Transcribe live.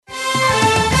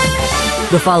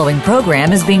The following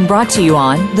program is being brought to you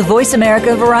on the Voice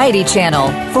America Variety Channel.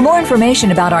 For more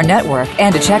information about our network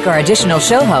and to check our additional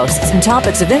show hosts and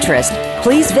topics of interest,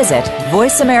 please visit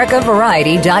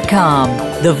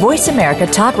voiceamericavariety.com. The Voice America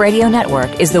Talk Radio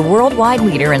Network is the worldwide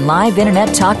leader in live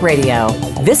Internet talk radio.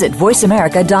 Visit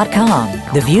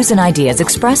voiceamerica.com. The views and ideas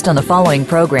expressed on the following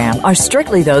program are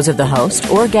strictly those of the host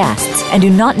or guests and do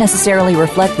not necessarily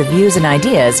reflect the views and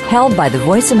ideas held by the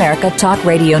Voice America Talk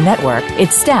Radio Network,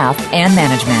 its staff, and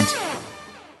management.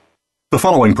 The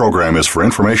following program is for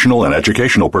informational and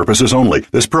educational purposes only.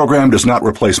 This program does not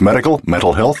replace medical,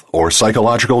 mental health, or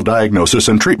psychological diagnosis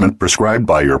and treatment prescribed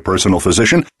by your personal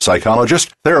physician,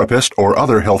 psychologist, therapist, or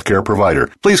other healthcare provider.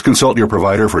 Please consult your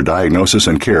provider for diagnosis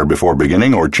and care before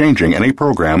beginning or changing any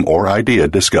program or idea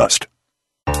discussed.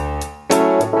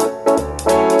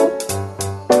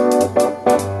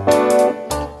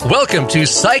 Welcome to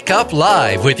Psych Up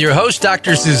Live with your host,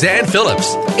 Dr. Suzanne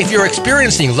Phillips. If you're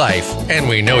experiencing life, and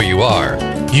we know you are,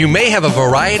 you may have a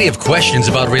variety of questions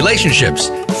about relationships,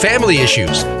 family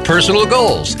issues, personal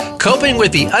goals, coping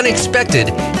with the unexpected,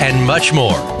 and much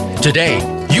more. Today,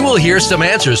 you will hear some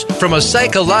answers from a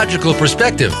psychological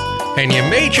perspective, and you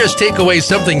may just take away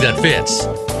something that fits.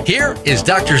 Here is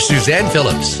Dr. Suzanne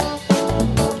Phillips.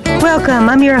 Welcome.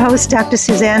 I'm your host, Dr.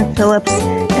 Suzanne Phillips,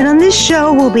 and on this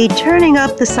show, we'll be turning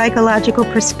up the psychological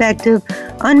perspective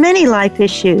on many life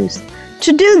issues.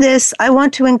 To do this, I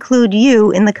want to include you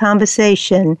in the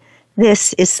conversation.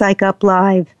 This is Psych Up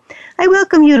Live. I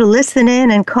welcome you to listen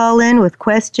in and call in with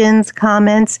questions,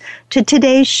 comments to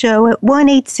today's show at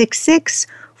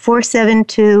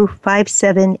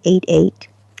 1-866-472-5788.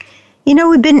 You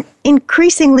know, we've been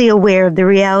increasingly aware of the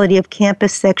reality of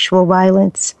campus sexual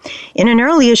violence. In an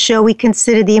earlier show, we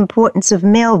considered the importance of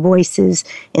male voices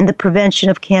in the prevention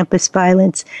of campus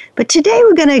violence. But today,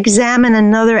 we're going to examine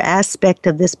another aspect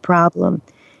of this problem.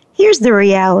 Here's the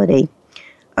reality.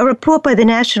 A report by the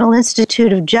National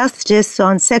Institute of Justice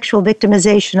on sexual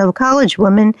victimization of college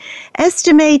women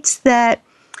estimates that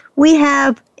we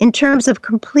have, in terms of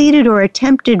completed or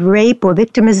attempted rape or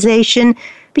victimization,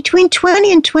 between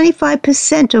 20 and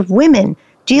 25% of women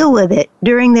deal with it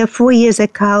during their 4 years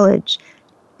at college.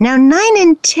 Now, 9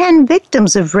 in 10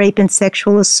 victims of rape and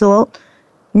sexual assault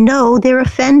know their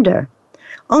offender.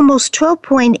 Almost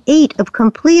 12.8% of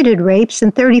completed rapes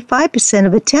and 35%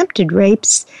 of attempted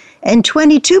rapes and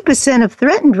 22% of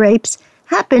threatened rapes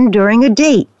happen during a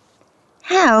date.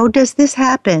 How does this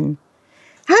happen?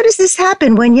 How does this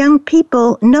happen when young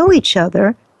people know each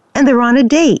other and they're on a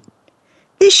date?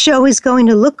 This show is going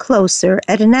to look closer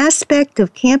at an aspect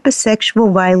of campus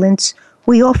sexual violence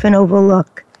we often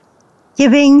overlook: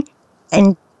 giving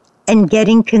and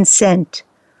getting consent.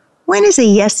 When is a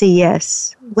yes a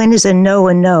yes? When is a no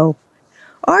a no?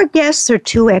 Our guests are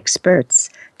two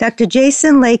experts. Dr.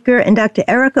 Jason Laker and Dr.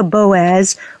 Erica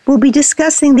Boas will be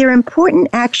discussing their important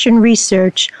action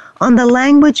research on the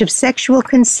language of sexual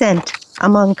consent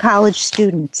among college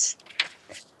students.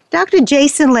 Dr.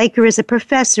 Jason Laker is a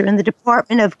professor in the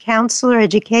Department of Counselor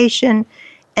Education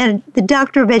and the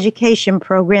Doctor of Education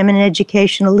program in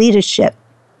Educational Leadership.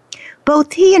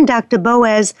 Both he and Dr.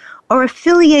 Boas are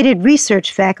affiliated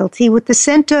research faculty with the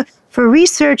Center for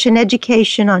Research and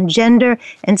Education on Gender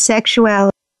and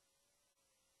Sexuality.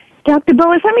 Dr.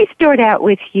 Boas, let me start out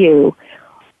with you.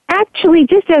 Actually,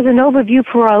 just as an overview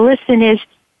for our listeners,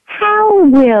 how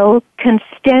will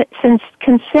consent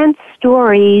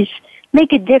stories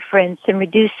make a difference in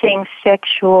reducing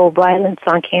sexual violence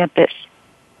on campus?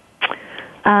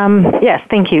 Yes,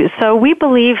 thank you. So we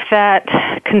believe that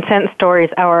consent stories,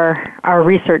 our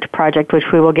research project,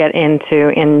 which we will get into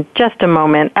in just a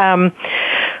moment,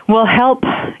 will help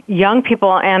young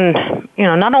people and,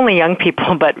 not only young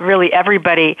people, but really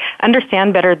everybody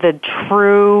understand better the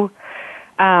true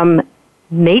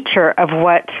nature of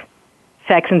what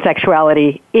sex and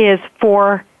sexuality is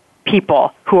for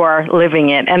people who are living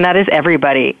it, and that is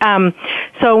everybody.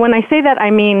 So when I say that, I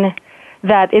mean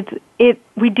that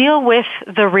we deal with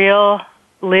the real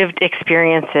lived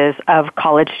experiences of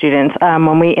college students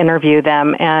when we interview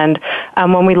them and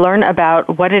when we learn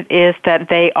about what it is that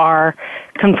they are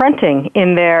confronting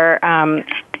in their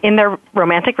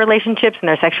romantic relationships, in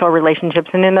their sexual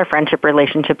relationships, and in their friendship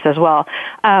relationships as well.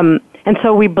 And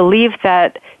so we believe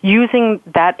that using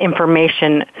that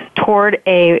information toward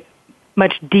a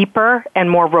much deeper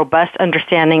and more robust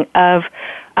understanding of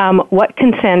what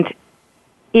consent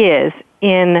is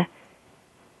in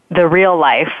the real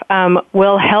life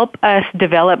will help us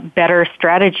develop better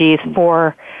strategies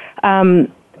for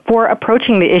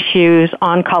approaching the issues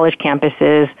on college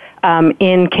campuses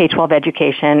in K-12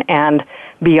 education and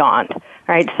beyond. All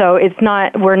right? So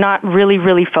we're not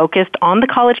really focused on the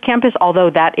college campus, although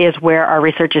that is where our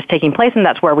research is taking place, and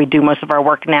that's where we do most of our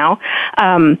work now.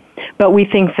 But we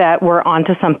think that we're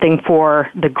onto something for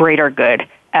the greater good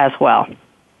as well.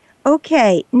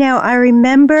 Okay. Now, I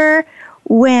remember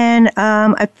when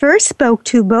I first spoke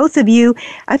to both of you,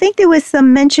 I think there was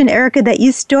some mention, Erica, that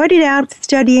you started out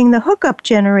studying the hookup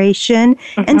generation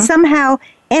and somehow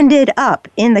ended up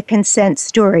in the consent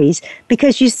stories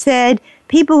because you said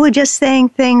people were just saying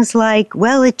things like,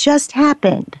 well, it just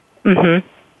happened.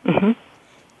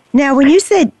 Now, when you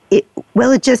said, it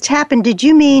just happened, did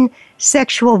you mean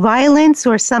sexual violence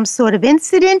or some sort of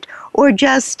incident or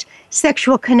just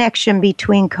sexual connection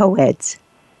between co-eds?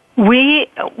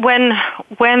 When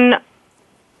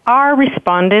our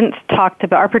respondents talked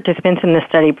about, our participants in this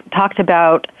study talked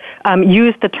about,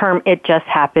 used the term "it just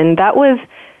happened," that was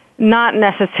not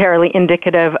necessarily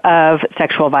indicative of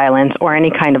sexual violence or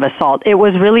any kind of assault. It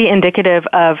was really indicative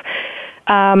of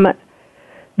the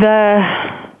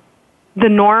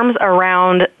norms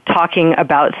around talking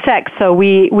about sex. So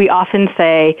we often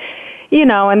say,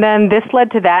 and then this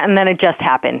led to that, and then it just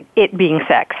happened. It being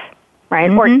sex, right?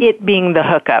 Or it being the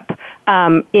hookup.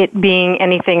 It being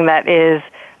anything that is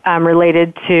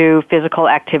related to physical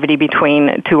activity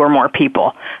between two or more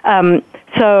people.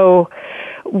 So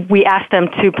we asked them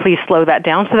to please slow that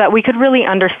down so that we could really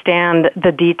understand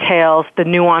the details, the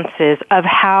nuances of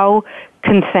how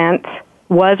consent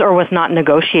was or was not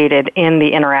negotiated in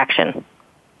the interaction.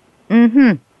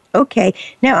 Okay.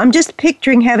 Now, I'm just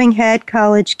picturing having had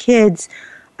college kids.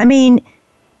 I mean,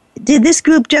 did this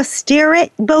group just stare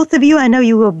at both of you? I know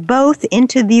you were both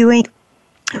interviewing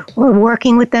or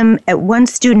working with them at one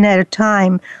student at a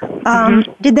time.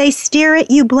 Did they stare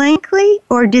at you blankly,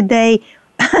 or did they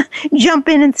jump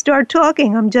in and start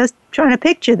talking? I'm just trying to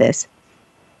picture this.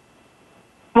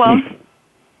 Well,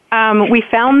 we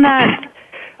found that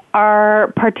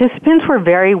our participants were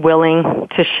very willing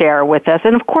to share with us,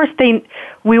 and of course,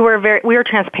 we were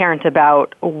transparent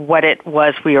about what it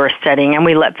was we were studying, and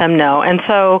we let them know. And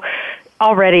so,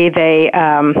 already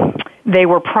they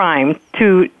were primed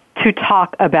to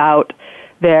talk about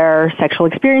their sexual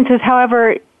experiences.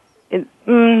 However,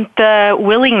 the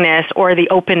willingness or the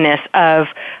openness of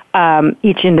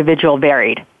each individual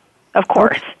varied, of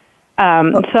course.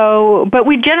 But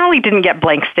we generally didn't get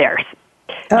blank stares.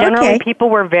 Generally, people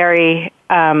were very,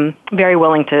 very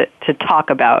willing to talk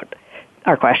about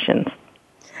our questions.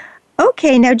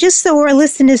 Okay, now just so our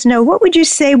listeners know, what would you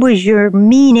say was your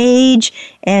mean age,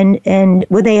 and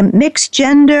were they a mixed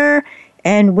gender,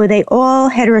 and were they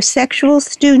all heterosexual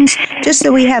students, just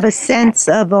so we have a sense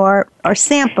of our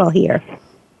sample here?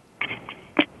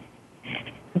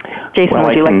 Jason,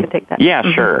 would you like to take that? Yeah,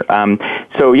 sure.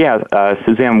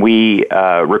 Suzanne, we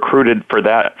recruited for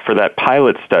that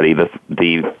pilot study,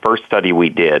 the first study we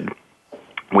did.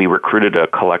 We recruited a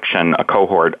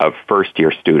cohort of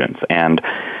first-year students, and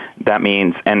that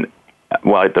means,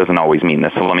 it doesn't always mean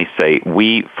this. So let me say,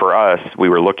 we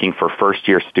were looking for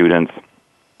first-year students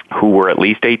who were at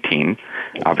least 18.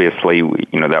 Obviously,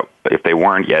 that if they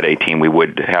weren't yet 18, we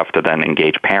would have to then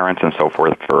engage parents and so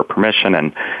forth for permission,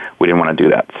 and we didn't want to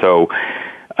do that. So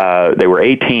they were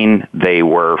 18. They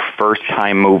were first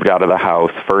time moved out of the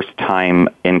house, first time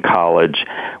in college,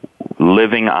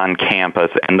 living on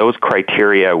campus, and those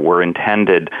criteria were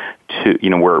intended to,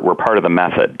 were part of the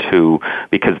method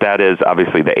because that is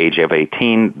obviously the age of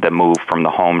 18, the move from the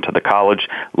home to the college,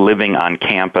 living on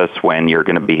campus when you're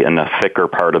going to be in the thicker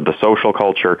part of the social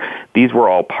culture. These were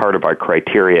all part of our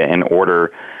criteria in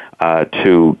order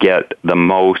to get the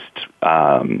most,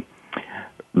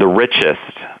 the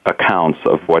richest accounts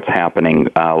of what's happening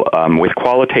with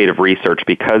qualitative research,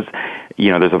 because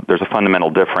there's a fundamental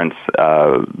difference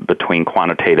between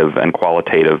quantitative and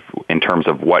qualitative in terms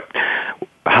of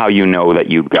how you know that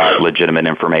you've got legitimate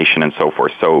information and so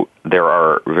forth. So there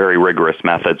are very rigorous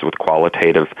methods with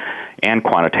qualitative and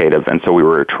quantitative, and so we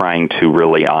were trying to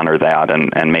really honor that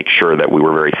and make sure that we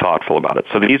were very thoughtful about it.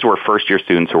 So these were first-year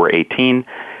students who were 18,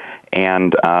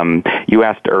 and you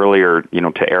asked earlier,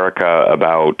 to Erica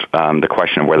about the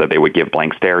question of whether they would give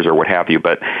blank stares or what have you,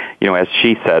 but, as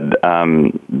she said,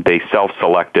 they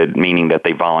self-selected, meaning that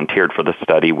they volunteered for the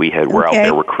study. We're out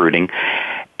there recruiting,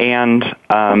 and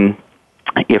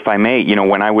if I may,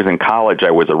 when I was in college,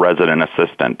 I was a resident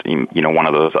assistant, one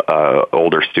of those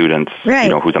older students,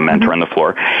 who's a mentor on the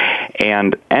floor.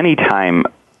 And anytime,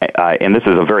 and this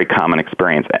is a very common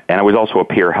experience, and I was also a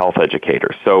peer health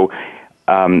educator. So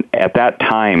at that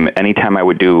time, anytime I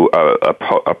would do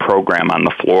a program on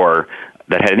the floor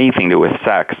that had anything to do with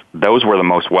sex, those were the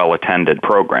most well-attended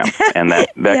programs. And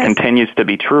that continues to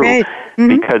be true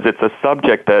because it's a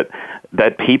subject that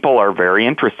that people are very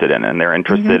interested in, and they're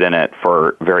interested in it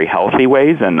for very healthy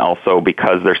ways, and also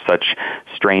because there's such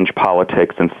strange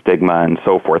politics and stigma and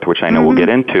so forth, which I know we'll get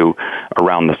into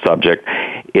around the subject.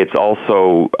 It's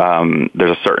also,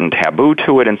 there's a certain taboo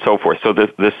to it and so forth. So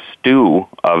this stew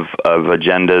of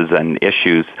agendas and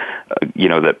issues,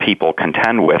 that people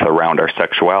contend with around our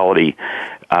sexuality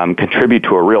contribute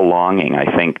to a real longing,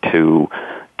 I think, to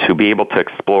be able to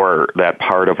explore that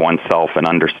part of oneself and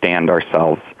understand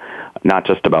ourselves, not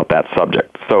just about that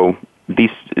subject. So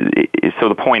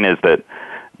the point is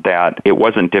that it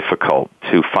wasn't difficult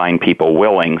to find people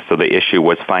willing. So the issue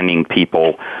was finding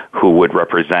people who would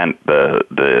represent the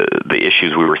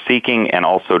issues we were seeking, and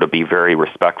also to be very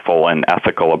respectful and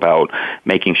ethical about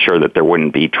making sure that there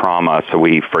wouldn't be trauma. So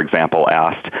we, for example,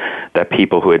 asked that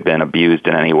people who had been abused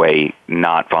in any way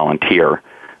not volunteer.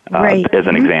 As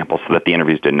an example, so that the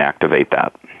interviews didn't activate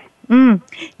that.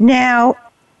 Now,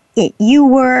 you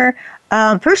were,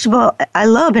 first of all, I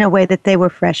love in a way that they were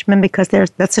freshmen, because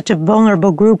that's such a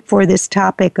vulnerable group for this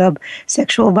topic of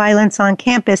sexual violence on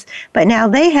campus. But now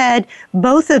they had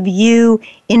both of you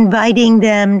inviting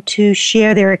them to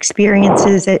share their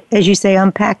experiences, as you say,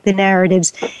 unpack the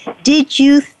narratives. Did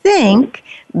you think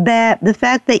that the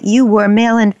fact that you were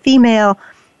male and female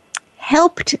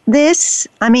helped this?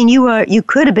 I mean, you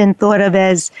could have been thought of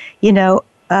as,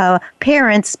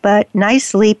 parents, but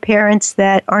nicely parents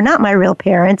that are not my real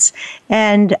parents,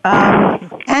 and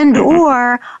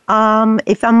or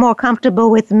if I'm more comfortable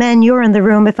with men, you're in the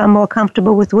room. If I'm more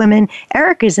comfortable with women,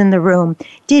 Eric is in the room.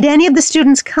 Did any of the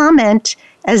students comment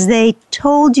as they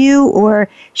told you or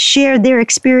shared their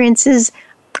experiences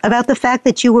about the fact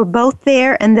that you were both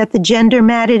there and that the gender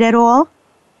mattered at all?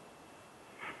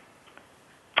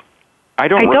 I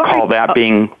don't recall that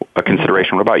being a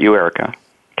consideration. What about you, Erica?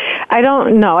 I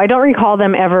don't know. I don't recall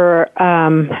them ever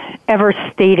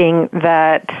stating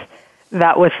that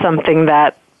was something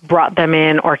that brought them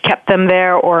in or kept them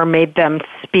there or made them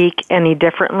speak any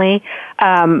differently.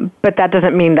 But that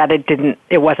doesn't mean that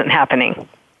it wasn't happening.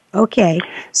 Okay.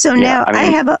 So now I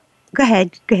have a... Go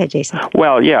ahead, Jason.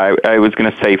 Well, yeah, I was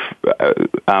going to say,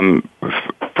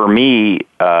 for me,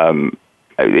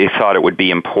 I thought it would be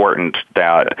important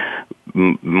that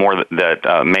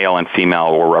male and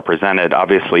female were represented.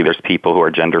 Obviously, there's people who are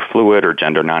gender fluid or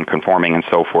gender nonconforming and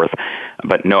so forth,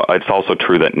 but it's also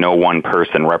true that no one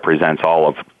person represents all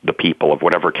of the people of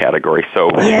whatever category. So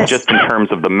just in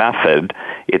terms of the method,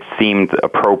 it seemed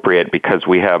appropriate because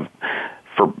we have,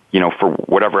 for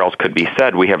whatever else could be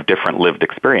said, we have different lived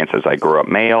experiences. I grew up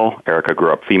male, Erica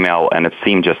grew up female, and it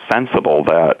seemed just sensible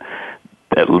that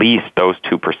at least those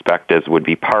two perspectives would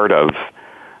be part of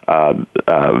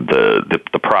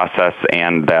the process,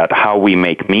 and that how we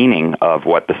make meaning of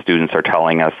what the students are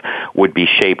telling us would be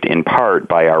shaped in part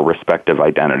by our respective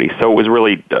identities. So it was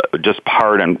really just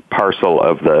part and parcel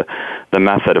of the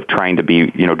method of trying to be,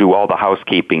 do all the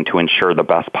housekeeping to ensure the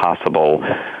best possible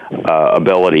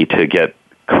ability to get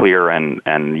clear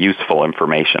and useful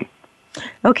information.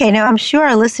 Okay, now I'm sure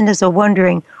our listeners are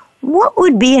wondering, what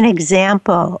would be an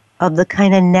example of the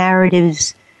kind of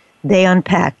narratives they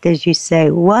unpacked, as you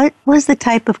say? What was the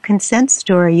type of consent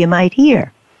story you might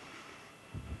hear?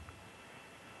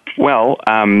 Well,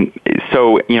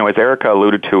 so, as Erica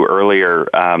alluded to earlier,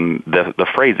 the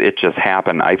phrase, "it just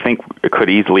happened," I think it could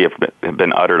easily have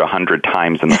been uttered 100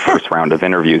 times in the first round of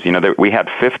interviews. We had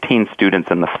 15 students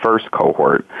in the first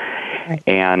cohort. Right.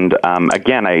 And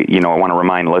again, I want to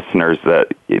remind listeners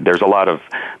that there's a lot of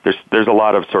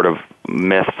sort of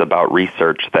myths about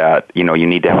research that you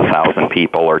need to have 1,000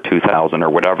 people or 2,000 or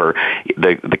whatever.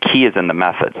 The key is in the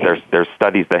methods. There's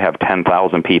studies that have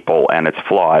 10,000 people and it's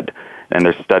flawed, and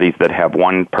there's studies that have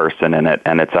one person in it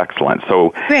and it's excellent.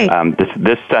 So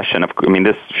this session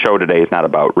this show today is not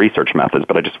about research methods,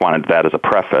 but I just wanted that as a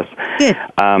preface. Good.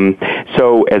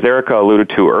 So as Erica alluded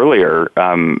to earlier,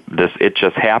 this "it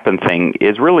just happened" thing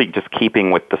is really just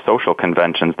keeping with the social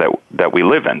conventions that we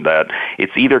live in, that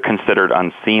it's either considered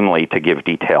unseemly to give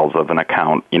details of an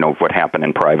account, of what happened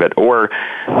in private, or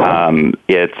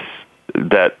it's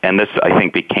that, and this I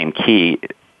think became key,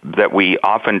 that we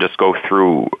often just go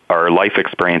through our life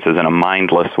experiences in a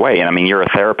mindless way. And you're a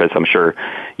therapist, I'm sure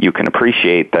you can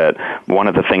appreciate that one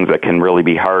of the things that can really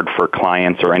be hard for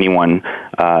clients or anyone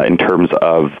in terms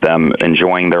of them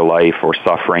enjoying their life or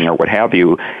suffering or what have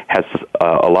you has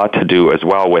a lot to do as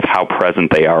well with how present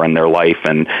they are in their life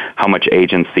and how much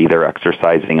agency they're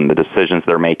exercising in the decisions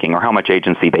they're making, or how much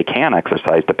agency they can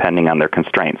exercise depending on their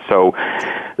constraints. So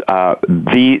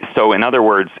so in other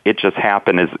words, "it just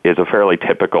happened" is a fairly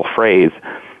typical phrase,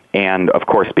 And of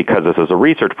course, because this is a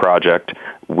research project,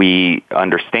 we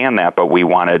understand that, but we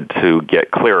wanted to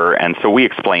get clearer, and so we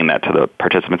explained that to the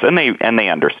participants, and they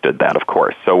understood that, of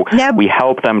course. So we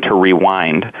help them to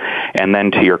rewind. And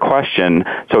then to your question,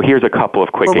 so here's a couple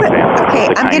of quick examples.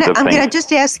 Okay, I'm going to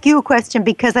just ask you a question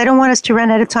because I don't want us to run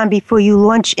out of time before you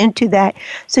launch into that.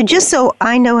 So just so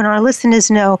I know and our listeners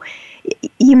know,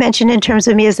 you mentioned in terms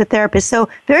of me as a therapist, so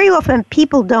very often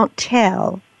people don't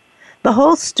tell the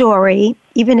whole story,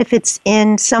 even if it's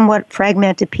in somewhat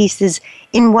fragmented pieces,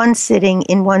 in one sitting,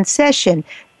 in one session.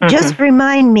 Mm-hmm. Just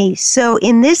remind me, so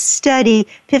in this study,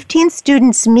 15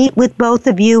 students meet with both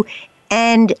of you,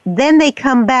 and then they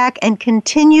come back and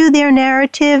continue their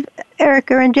narrative,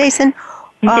 Erica and Jason?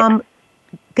 Go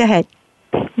ahead.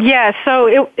 Yeah,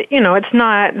 so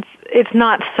it's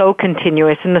not so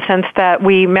continuous in the sense that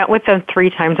we met with them 3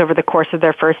 times over the course of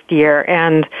their first year,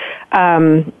 and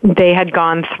they had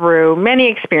gone through many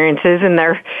experiences in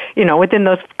their, within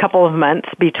those couple of months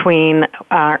between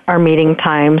our meeting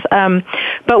times.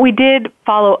 But we did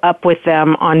follow up with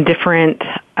them on different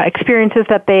experiences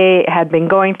that they had been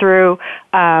going through,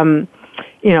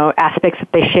 aspects that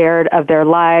they shared of their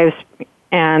lives,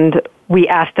 and we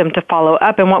asked them to follow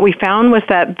up. And what we found was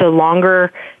that the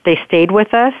longer they stayed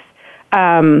with us,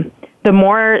 the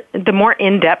more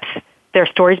in-depth their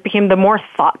stories became, the more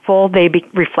thoughtful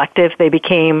reflective they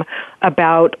became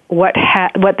about what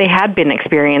they had been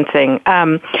experiencing.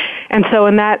 And so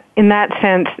in that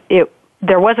sense,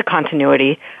 there was a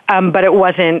continuity, but it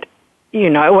wasn't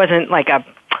like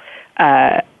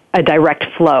a direct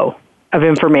flow of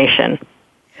information.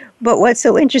 But what's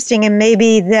so interesting, and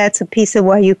maybe that's a piece of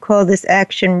why you call this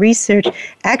action research.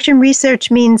 Action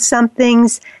research means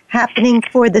something's happening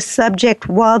for the subject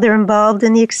while they're involved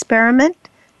in the experiment.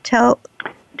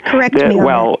 Correct me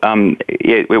on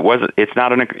that. It's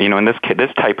not in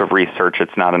this type of research,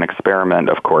 it's not an experiment,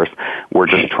 of course. We're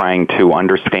just trying to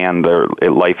understand their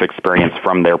life experience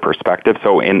from their perspective.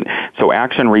 So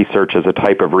action research is a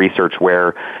type of research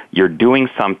where you're doing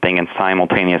something and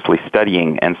simultaneously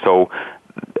studying. And so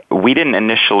we didn't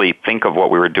initially think of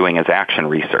what we were doing as action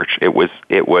research. It was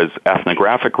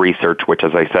ethnographic research, which,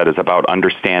 as I said, is about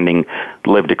understanding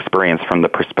lived experience from the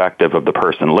perspective of the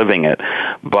person living it.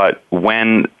 But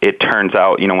when it turns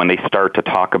out, when they start to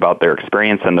talk about their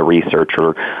experience in the research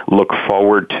or look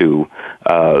forward to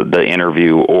the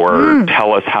interview or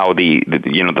tell us how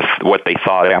what they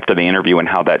thought after the interview and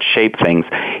how that shaped things,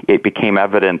 it became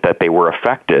evident that they were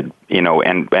affected,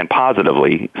 and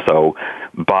positively so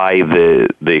by the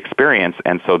experience.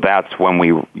 And so that's when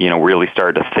we, really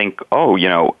started to think,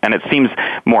 and it seems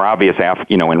more obvious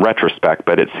in retrospect,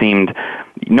 but it seemed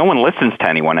no one listens to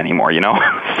anyone anymore,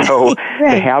 So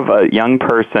right. To have a young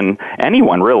person,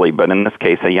 anyone really, but in this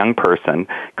case, a young person,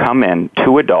 come in,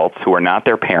 2 adults who are not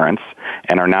their parents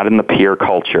and are not in the peer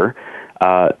culture,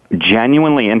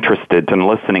 genuinely interested in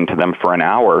listening to them for an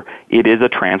hour, it is a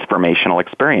transformational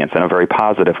experience and a very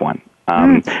positive one.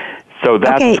 So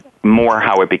that's more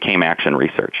how it became action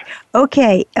research.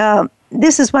 Okay.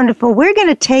 This is wonderful. We're going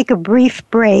to take a brief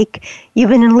break. You've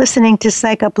been listening to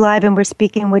Psych Up Live, and we're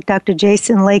speaking with Dr.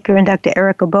 Jason Laker and Dr.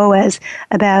 Erica Boas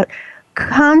about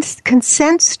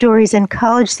consent stories and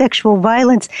college sexual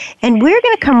violence. And we're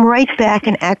going to come right back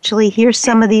and actually hear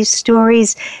some of these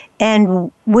stories,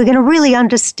 and we're going to really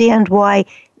understand why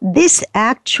this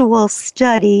actual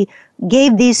study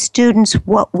gave these students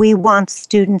what we want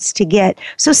students to get.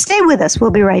 So stay with us.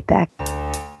 We'll be right back.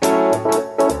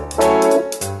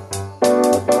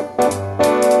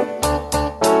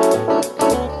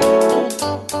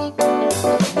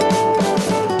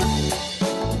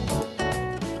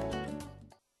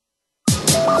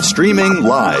 Streaming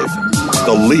live,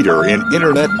 the leader in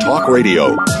Internet Talk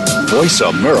Radio,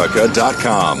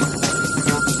 VoiceAmerica.com.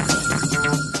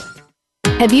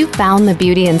 Have you found the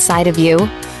beauty inside of you?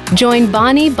 Join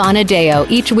Bonnie Bonadeo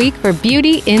each week for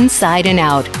Beauty Inside and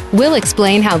Out. We'll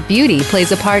explain how beauty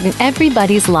plays a part in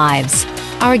everybody's lives.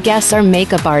 Our guests are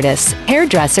makeup artists,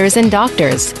 hairdressers, and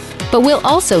doctors. But we'll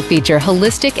also feature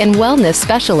holistic and wellness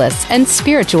specialists and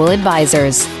spiritual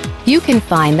advisors. You can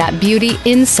find that beauty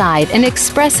inside and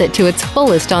express it to its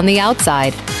fullest on the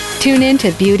outside. Tune in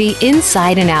to Beauty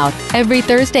Inside and Out every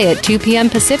Thursday at 2 p.m.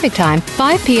 Pacific Time,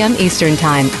 5 p.m. Eastern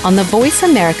Time on the Voice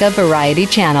America Variety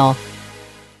Channel.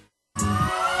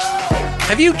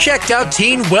 Have you checked out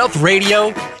Teen Wealth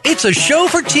Radio? It's a show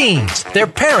for teens, their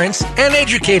parents, and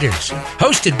educators.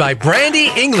 Hosted by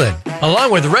Brandy England.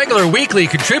 Along with regular weekly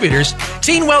contributors,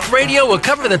 Teen Wealth Radio will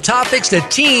cover the topics that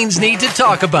teens need to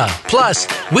talk about. Plus,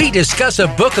 we discuss a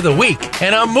book of the week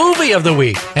and a movie of the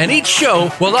week. And each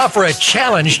show will offer a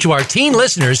challenge to our teen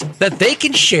listeners that they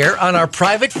can share on our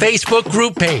private Facebook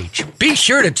group page. Be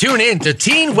sure to tune in to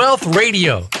Teen Wealth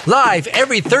Radio, live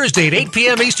every Thursday at 8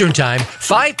 p.m. Eastern Time,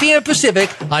 5 p.m. Pacific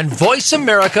on Voice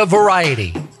America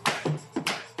Variety.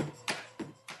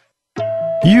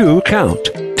 You count.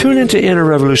 Tune into Inner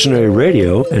Revolutionary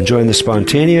Radio and join the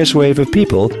spontaneous wave of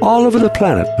people all over the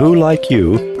planet who, like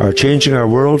you, are changing our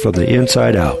world from the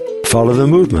inside out. Follow the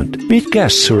movement. Meet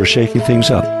guests who are shaking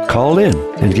things up. Call in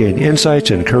and gain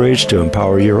insights and courage to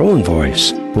empower your own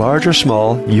voice. Large or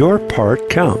small, your part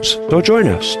counts. So join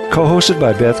us. Co-hosted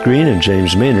by Beth Green and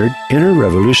James Maynard, Inner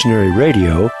Revolutionary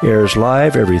Radio airs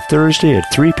live every Thursday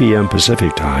at 3 p.m.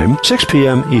 Pacific Time, 6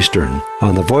 p.m. Eastern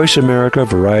on the Voice America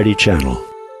Variety Channel.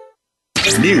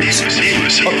 News,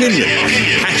 opinion.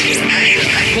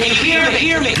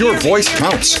 Your voice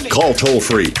counts. Call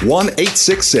toll-free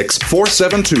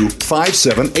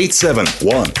 1-866-472-5787.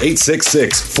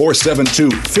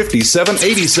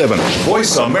 1-866-472-5787.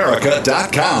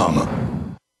 VoiceAmerica.com.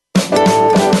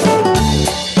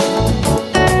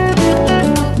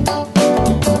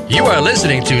 You are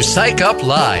listening to Psych Up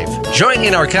Live. Join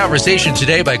in our conversation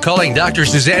today by calling Dr.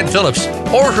 Suzanne Phillips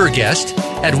or her guest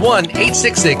at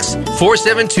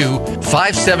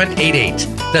 1-866-472-5788.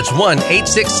 That's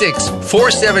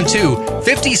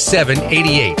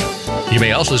 1-866-472-5788. You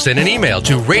may also send an email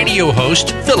to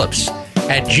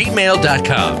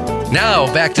radiohostphillips@gmail.com. Now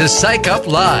back to Psych Up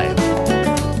Live.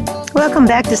 Welcome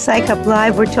back to Psych Up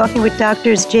Live. We're talking with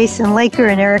doctors Jason Laker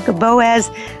and Erica Boas.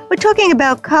 We're talking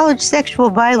about college sexual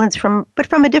violence but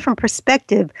from a different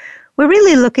perspective. We're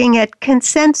really looking at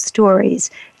consent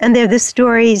stories, and they're the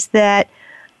stories that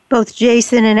both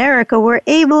Jason and Erica were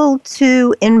able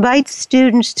to invite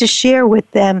students to share with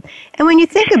them. And when you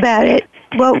think about it,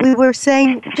 what we were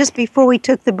saying just before we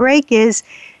took the break is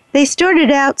they started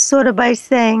out sort of by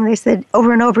saying, they said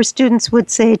over and over, students would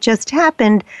say it just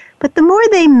happened. But the more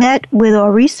they met with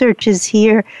our researchers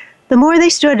here, the more they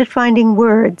started finding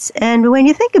words. And when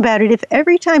you think about it, if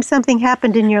every time something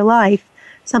happened in your life,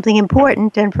 something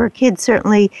important, and for kids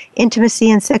certainly intimacy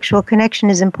and sexual connection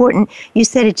is important, you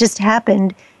said it just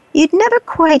happened, you'd never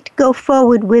quite go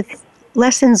forward with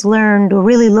lessons learned or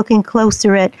really looking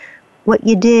closer at what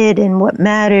you did and what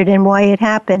mattered and why it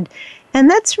happened. And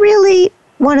that's really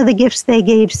one of the gifts they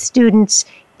gave students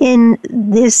in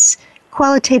this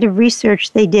qualitative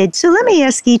research they did. So let me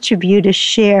ask each of you to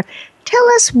share. Tell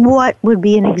us what would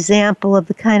be an example of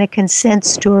the kind of consent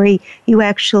story you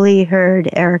actually heard,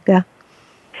 Erica.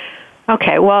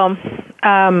 Okay, well,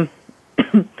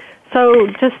 so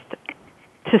just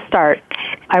to start,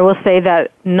 I will say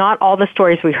that not all the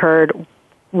stories we heard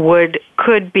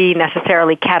could be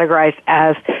necessarily categorized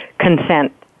as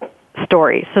consent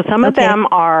stories. So some of them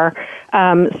are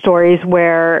stories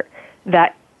where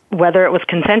that whether it was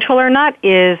consensual or not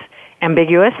is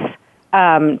ambiguous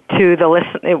to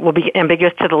the it will be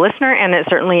ambiguous to the listener, and it's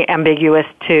certainly ambiguous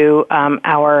to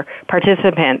our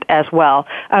participant as well.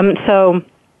 So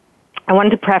I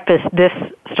wanted to preface this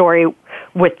story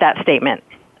with that statement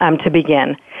to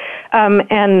begin.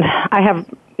 And I have,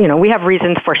 we have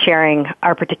reasons for sharing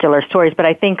our particular stories, but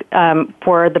I think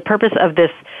for the purpose of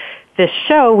this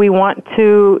show, we want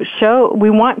to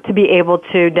be able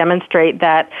to demonstrate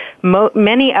that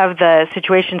many of the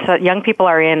situations that young people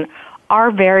are in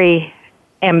are very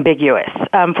ambiguous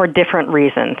for different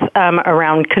reasons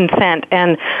around consent.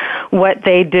 And what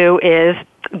they do is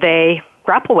they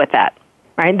grapple with that.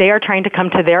 Right? They are trying to come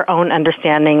to their own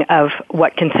understanding of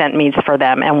what consent means for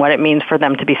them and what it means for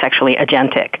them to be sexually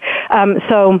agentic.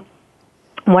 So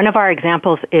one of our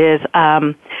examples is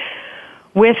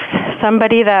with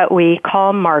somebody that we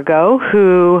call Margot,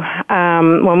 who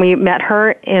when we met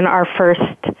her in her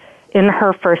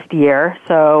first year,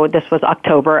 so this was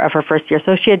October of her first year,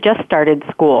 so she had just started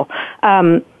school.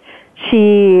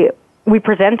 We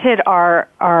presented our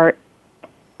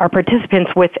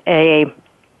participants with an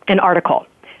article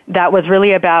that was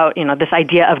really about, this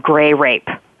idea of gray rape,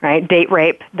 right? Date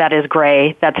rape, that is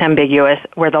gray, that's ambiguous,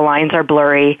 where the lines are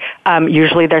blurry.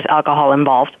 Usually there's alcohol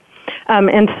involved.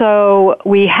 And so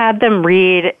we had them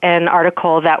read an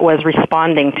article that was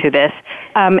responding to this.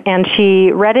 And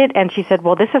she read it and she said,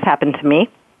 well, this has happened to me.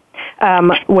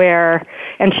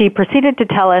 And she proceeded to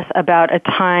tell us about a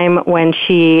time when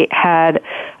she had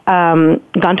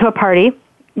gone to a party,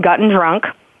 gotten drunk,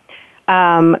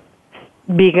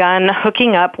 begun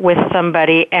hooking up with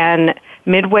somebody, and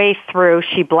midway through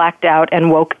she blacked out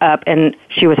and woke up and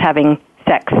she was having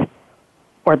sex,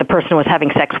 or the person was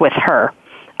having sex with her.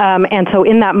 And so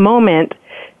in that moment,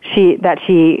 she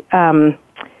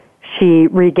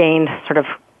regained sort of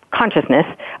consciousness.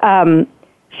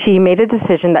 She made a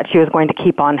decision that she was going to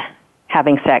keep on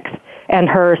having sex. And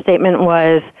her statement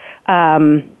was,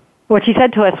 what she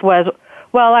said to us was,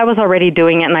 well, I was already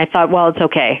doing it, and I thought, well, it's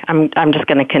okay. I'm just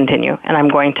going to continue, and I'm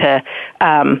going to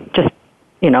just,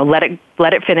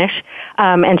 let it finish.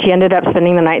 And she ended up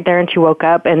spending the night there, and she woke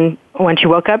up. And when she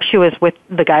woke up, she was with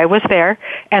the guy who was there,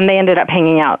 and they ended up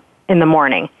hanging out in the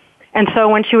morning. And so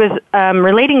when she was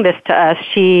relating this to us,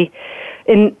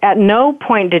 at no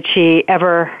point did she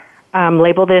ever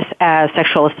label this as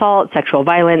sexual assault, sexual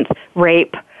violence,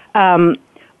 rape,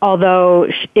 although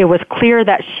it was clear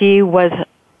that she was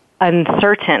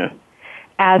uncertain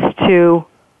as to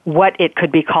what it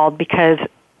could be called, because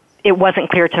it wasn't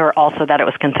clear to her also that it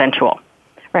was consensual,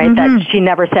 right? Mm-hmm. That she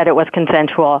never said it was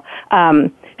consensual.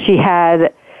 She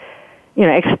had,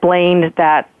 explained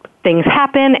that things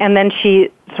happen, and then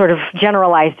she sort of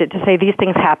generalized it to say these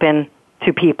things happen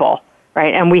to people,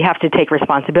 right? And we have to take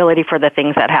responsibility for the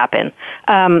things that happen.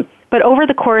 But over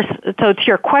the course, so to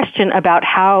your question about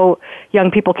how young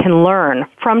people can learn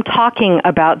from talking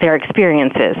about their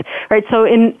experiences, right? So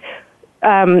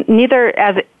neither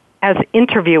as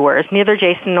interviewers, neither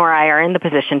Jason nor I are in the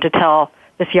position to tell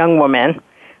this young woman,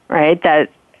 right,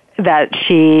 that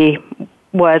she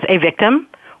was a victim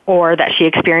or that she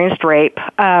experienced rape.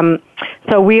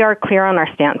 So we are clear on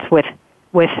our stance with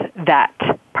that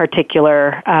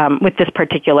particular, with this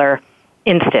particular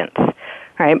instance,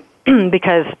 right?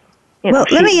 Because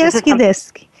let me ask you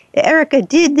this. Erica,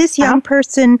 did this young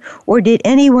person or did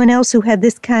anyone else who had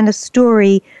this kind of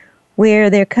story where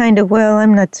they're kind of, well,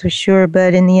 I'm not so sure,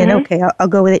 but in the end, okay, I'll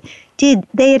go with it. Did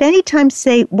they at any time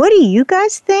say, what do you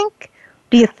guys think?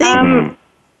 Do you think?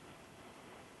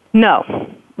 No,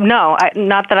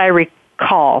 not that I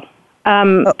recall.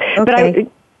 Okay.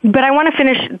 But I want to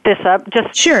finish this up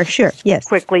just sure, yes,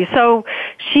 quickly. So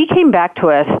she came back to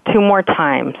us 2 more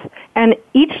times, and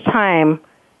each time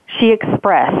she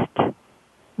expressed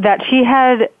that she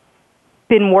had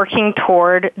been working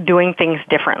toward doing things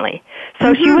differently.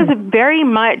 So she was very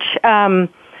much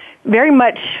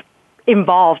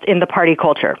involved in the party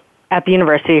culture at the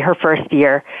university her first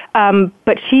year.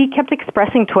 But she kept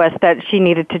expressing to us that she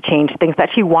needed to change things, that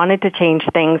she wanted to change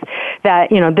things, that,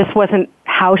 this wasn't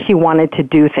how she wanted to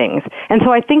do things. And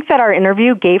so I think that our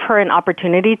interview gave her an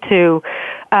opportunity to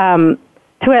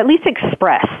at least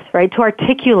express, right, to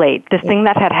articulate this thing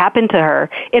that had happened to her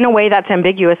in a way that's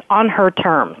ambiguous on her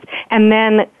terms, and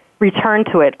then return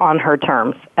to it on her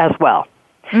terms as well.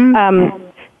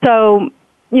 So,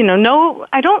 no,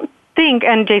 I don't think,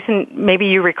 and Jason, maybe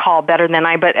you recall better than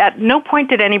I, but at no point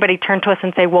did anybody turn to us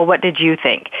and say, well, what did you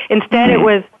think? Instead, it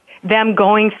was them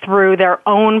going through their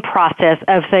own process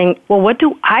of saying, well, what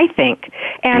do I think?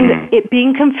 And it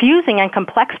being confusing and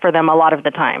complex for them a lot of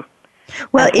the time.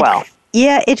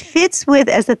 It fits with,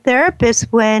 as a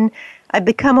therapist, when I've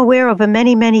become aware over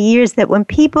many, many years that when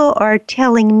people are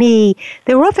telling me,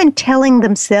 they're often telling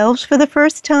themselves for the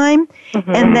first time,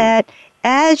 and that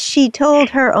as she told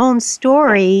her own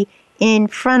story in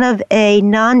front of a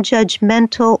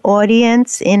non-judgmental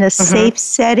audience in a safe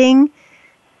setting,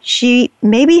 she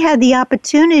maybe had the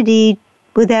opportunity,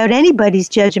 without anybody's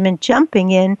judgment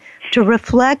jumping in, to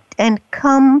reflect and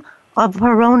come of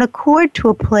her own accord to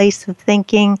a place of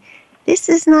thinking, this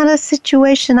is not a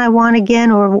situation I want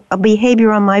again, or a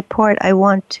behavior on my part I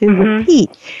want to repeat.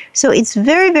 So it's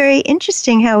very, very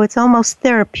interesting how it's almost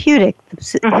therapeutic,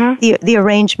 the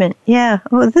arrangement. Yeah.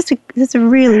 Oh, this is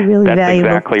really, really That's valuable.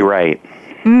 That's exactly right.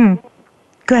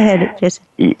 Go ahead, Jason.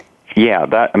 Yeah,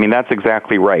 that's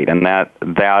exactly right, and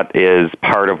that is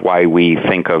part of why we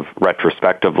think of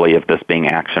retrospectively of this being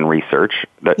action research.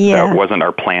 That wasn't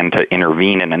our plan to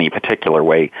intervene in any particular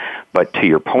way, but to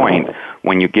your point,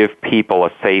 when you give people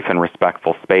a safe and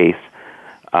respectful space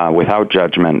without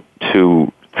judgment to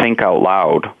think out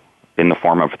loud in the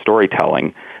form of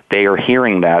storytelling, they are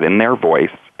hearing that in their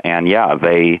voice, and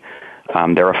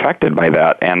they're affected by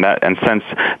that, and since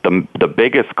the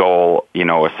biggest goal,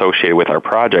 associated with our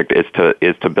project is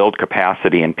to build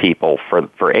capacity in people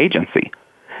for agency,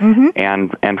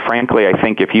 and frankly, I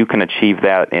think if you can achieve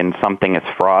that in something as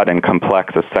fraught and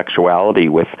complex as sexuality,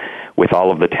 with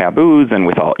all of the taboos and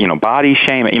with all body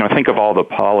shame, think of all the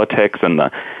politics and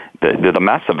the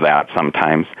mess of that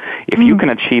sometimes. If you can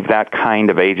achieve that kind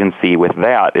of agency with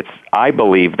that, I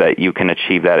believe that you can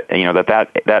achieve that.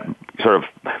 That sort of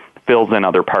fills in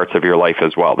other parts of your life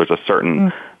as well. There's a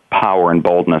certain power and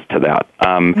boldness to that.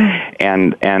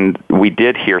 And we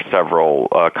did hear several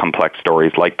complex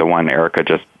stories like the one Erica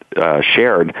just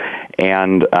shared,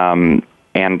 and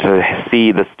to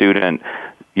see the student,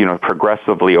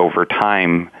 progressively over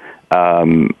time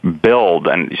build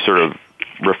and sort of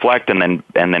reflect and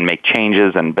then make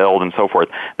changes and build and so forth.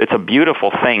 It's a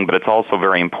beautiful thing, but it's also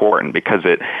very important because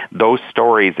those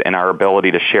stories and our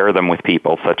ability to share them with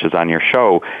people, such as on your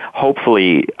show,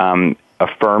 hopefully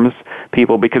affirms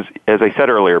people, because as I said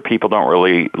earlier, people don't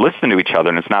really listen to each other,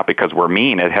 and it's not because we're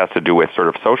mean. It has to do with sort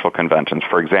of social conventions.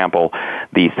 For example,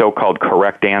 the so-called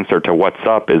correct answer to what's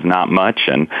up is not much,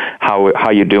 and how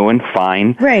you doing?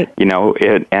 Fine. Right.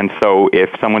 And so if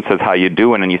someone says how you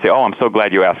doing and you say, oh, I'm so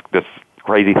glad you asked, this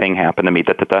crazy thing happened to me,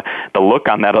 the look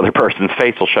on that other person's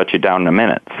face will shut you down in a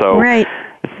minute. So right.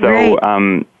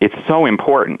 It's so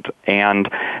important. And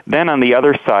then on the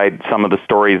other side, some of the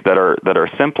stories that are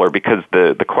simpler, because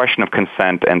the question of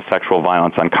consent and sexual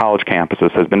violence on college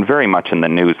campuses has been very much in the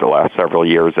news the last several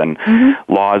years, and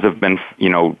laws have been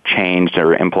changed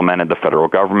or implemented. The federal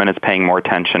government is paying more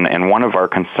attention, and one of our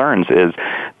concerns is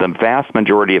the vast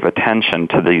majority of attention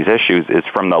to these issues is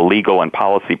from the legal and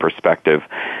policy perspective,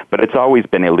 but it's always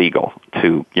been illegal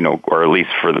to, or at least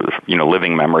for the,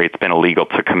 living memory, it's been illegal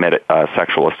to commit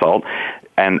sexual assault.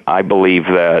 And I believe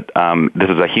that this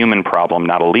is a human problem,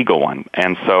 not a legal one.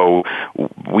 And so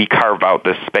we carve out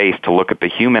this space to look at the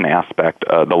human aspect,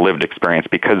 the lived experience,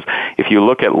 because if you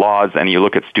look at laws and you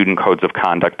look at student codes of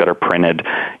conduct that are printed,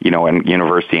 in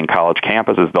university and college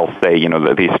campuses, they'll say,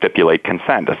 that these stipulate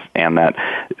consent, and that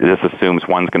this assumes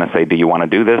one's going to say, do you want to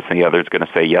do this? And the other's going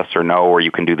to say yes or no, or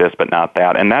you can do this but not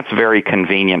that. And that's very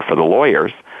convenient for the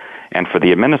lawyers and for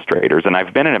the administrators. And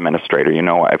I've been an administrator.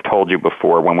 I've told you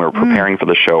before when we were preparing for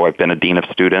the show, I've been a dean of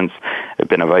students. I've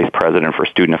been a vice president for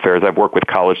student affairs. I've worked with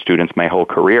college students my whole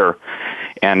career,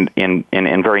 and in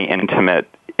very intimate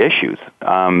issues.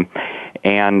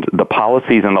 And the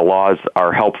policies and the laws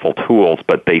are helpful tools,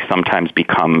 but they sometimes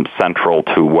become central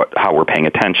to how we're paying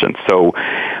attention. So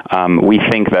we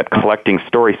think that collecting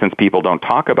stories, since people don't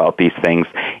talk about these things,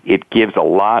 it gives a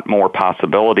lot more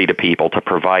possibility to people to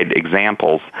provide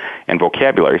examples and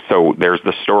vocabulary. So there's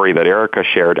the story that Erica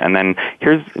shared, and then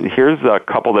here's a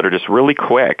couple that are just really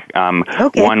quick.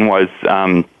 Okay. One was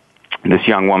this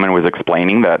young woman was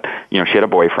explaining that she had a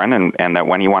boyfriend, and that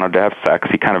when he wanted to have sex,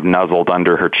 he kind of nuzzled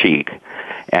under her cheek,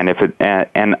 and if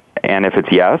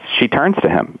it's yes, she turns to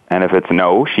him, and if it's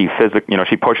no, she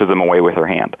pushes him away with her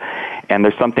hand. And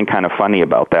there's something kind of funny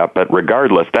about that, but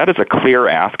regardless, that is a clear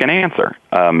ask and answer.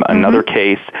 Another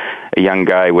case, a young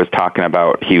guy was talking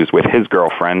about, he was with his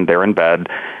girlfriend, they're in bed,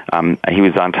 he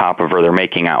was on top of her, they're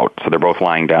making out, so they're both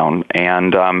lying down,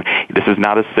 and this is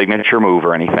not a signature move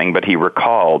or anything, but he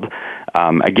recalled,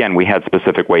 again, we had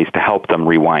specific ways to help them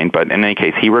rewind, but in any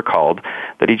case, he recalled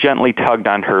that he gently tugged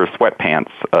on her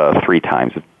sweatpants 3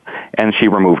 times, and she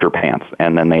removed her pants,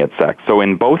 and then they had sex. So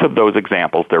in both of those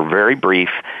examples, they're very brief,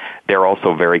 they're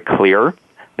also very clear,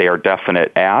 they are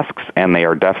definite asks, and they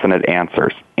are definite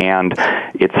answers. And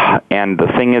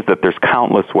the thing is that there's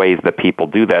countless ways that people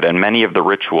do that, and many of the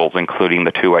rituals, including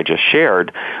the 2 I just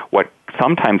shared, what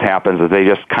sometimes happens is they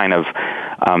just kind of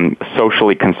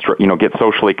get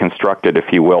socially constructed,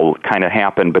 if you will, kind of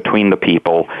happen between the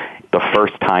people. The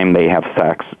first time they have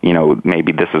sex,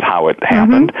 maybe this is how it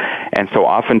happened. And so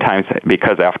oftentimes,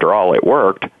 because after all it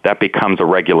worked, that becomes a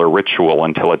regular ritual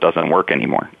until it doesn't work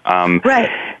anymore. Right.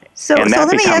 And that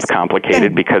becomes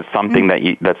complicated because something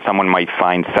that someone might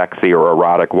find sexy or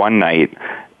erotic one night,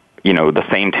 the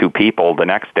same 2 people, the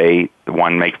next day,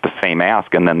 one makes the same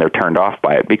ask and then they're turned off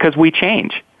by it because we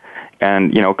change.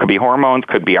 And, it could be hormones,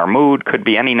 could be our mood, could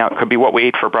be could be what we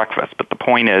ate for breakfast. But the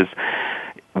point is,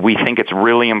 we think it's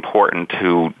really important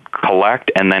to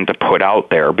collect and then to put out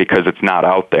there, because it's not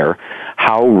out there,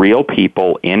 how real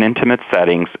people in intimate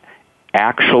settings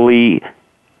actually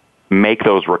make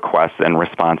those requests and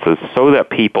responses so that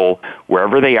people,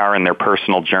 wherever they are in their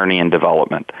personal journey and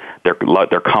development, their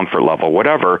comfort level,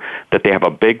 whatever, that they have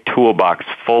a big toolbox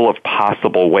full of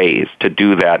possible ways to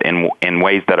do that in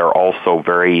ways that are also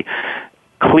very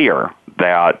clear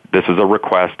that this is a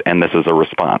request and this is a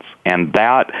response. And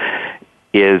that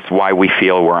is why we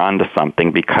feel we're onto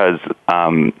something, because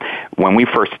when we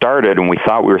first started and we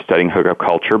thought we were studying hookup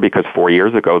culture, because 4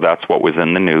 years ago that's what was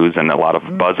in the news and a lot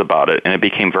of buzz about it, and it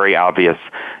became very obvious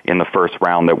in the first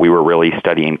round that we were really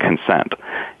studying consent.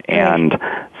 And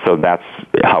so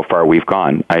how far we've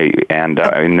gone. I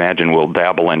imagine we'll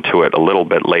dabble into it a little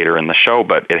bit later in the show,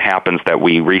 but it happens that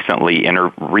we recently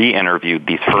re-interviewed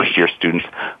these first-year students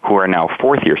who are now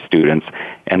fourth-year students,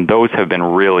 and those have been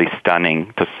really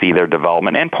stunning to see their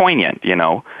development, and poignant,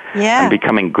 and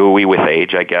becoming gooey with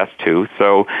age, I guess, too.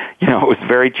 So, it was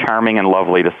very charming and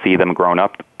lovely to see them grown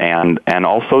up, and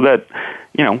also that,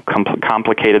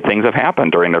 complicated things have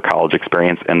happened during their college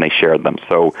experience, and they shared them.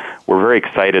 So we're very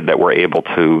excited that we're able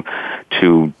to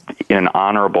in an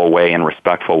honorable way and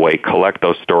respectful way, collect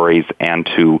those stories and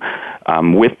to,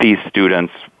 with these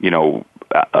students,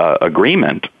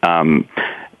 agreement,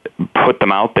 put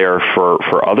them out there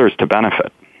for others to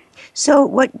benefit. So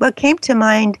what came to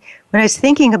mind when I was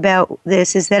thinking about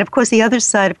this is that, of course, the other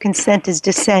side of consent is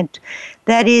dissent.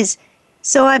 That is,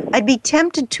 so I'd be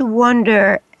tempted to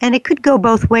wonder, and it could go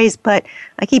both ways, but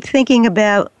I keep thinking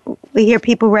about, we hear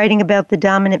people writing about the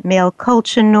dominant male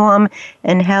culture norm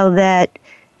and how that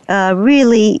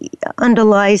really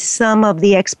underlies some of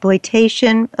the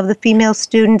exploitation of the female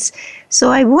students. So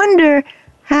I wonder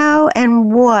how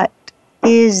and what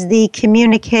is the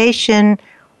communication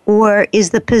or is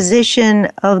the position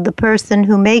of the person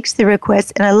who makes the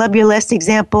request. And I love your last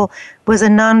example was a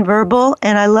nonverbal,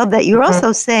 and I love that you're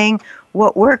also saying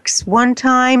what works one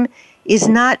time is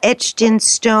not etched in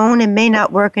stone and may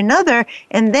not work another.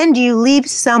 And then do you leave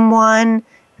someone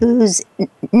who's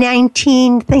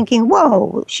 19 thinking,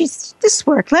 whoa, this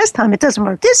worked last time, it doesn't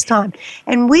work this time.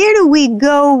 And where do we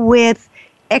go with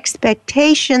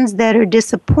expectations that are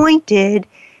disappointed,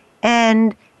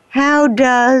 and how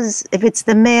does, if it's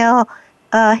the male,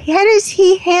 how does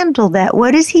he handle that?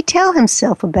 What does he tell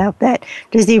himself about that?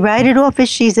 Does he write it off as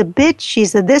she's a bitch,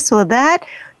 she's a this or that?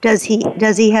 Does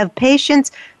he have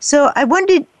patience? So I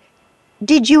wondered,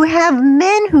 did you have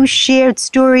men who shared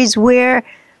stories where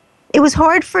it was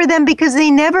hard for them because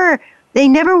they never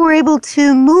were able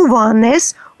to move on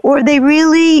this, or they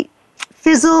really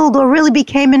fizzled or really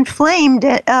became inflamed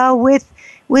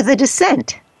with a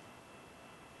dissent?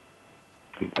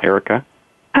 Erica?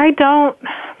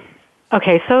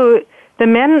 Okay, so the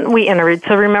men we interviewed,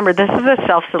 so remember, this is a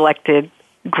self-selected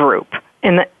group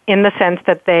in the sense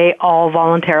that they all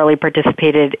voluntarily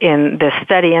participated in this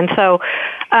study. And so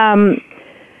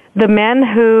the men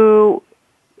who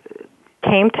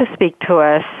came to speak to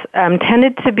us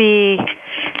tended to be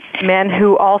men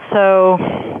who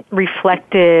also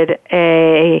reflected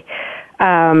a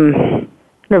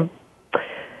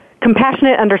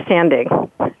compassionate understanding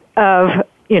of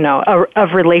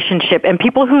of relationship, and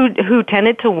people who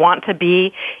tended to want to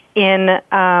be in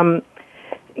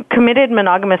committed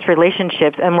monogamous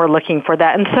relationships and were looking for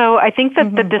that. And so I think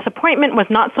that the disappointment was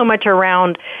not so much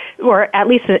around, or at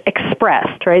least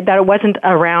expressed, right, that it wasn't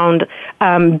around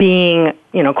being,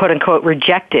 quote unquote,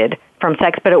 rejected from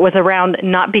sex, but it was around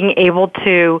not being able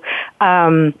to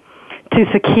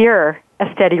secure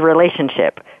a steady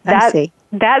relationship.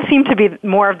 That seemed to be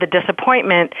more of the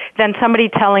disappointment than somebody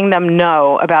telling them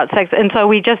no about sex. And so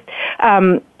we just,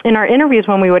 in our interviews,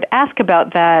 when we would ask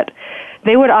about that,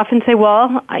 they would often say,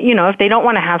 well, if they don't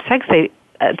want to have sex,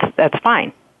 that's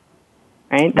fine,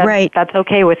 right? That's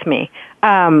okay with me.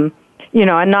 And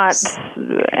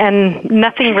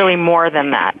nothing really more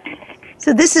than that.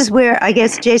 So this is where, I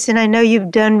guess, Jason, I know you've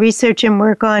done research and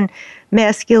work on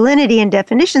masculinity and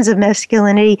definitions of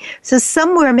masculinity. So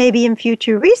somewhere maybe in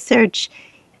future research,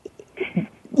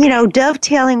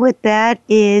 dovetailing with that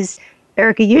is,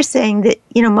 Erica, you're saying that,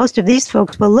 most of these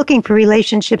folks were looking for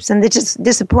relationships, and the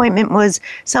disappointment was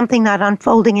something not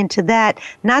unfolding into that.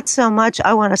 Not so much,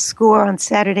 I want to score on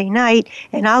Saturday night,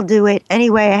 and I'll do it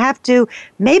anyway I have to,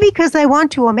 maybe because I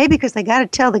want to, or maybe because I got to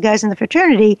tell the guys in the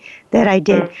fraternity that I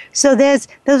did. So those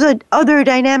are other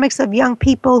dynamics of young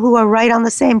people who are right on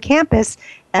the same campus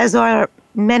as are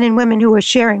men and women who are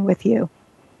sharing with you.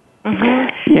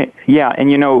 Yeah,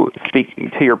 and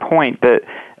speaking to your point, that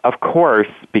of course,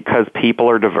 because people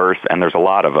are diverse and there's a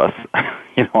lot of us,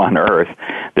 on Earth,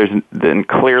 then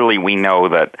clearly we know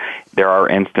that there are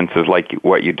instances like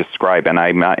what you describe, and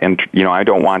I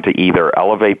don't want to either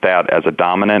elevate that as a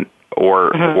dominant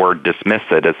or dismiss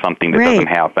it as something that doesn't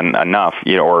happen enough,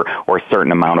 or a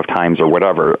certain amount of times or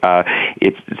whatever.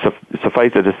 It's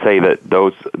suffice it to say that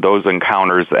those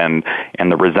encounters and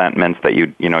the resentments that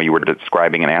you were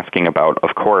describing and asking about,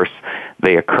 of course,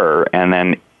 they occur. And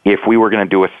then if we were going to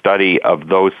do a study of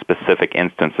those specific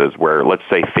instances where, let's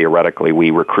say theoretically,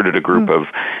 we recruited a group of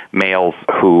males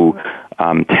who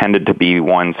tended to be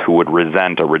ones who would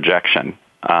resent a rejection,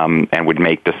 and would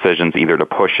make decisions either to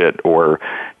push it or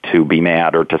to be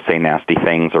mad or to say nasty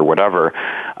things or whatever,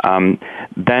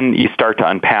 then you start to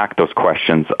unpack those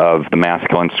questions of the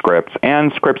masculine scripts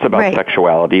and scripts about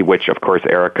sexuality, which, of course,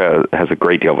 Erica has a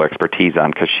great deal of expertise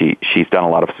on because she's done a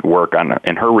lot of work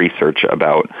in her research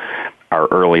about our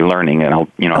early learning, and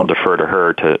I'll defer to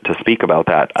her to speak about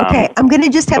that. Okay, I'm going to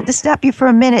just have to stop you for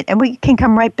a minute, and we can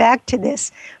come right back to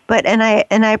this. But I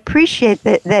appreciate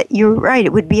that you're right.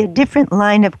 It would be a different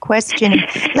line of questioning.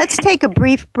 Let's take a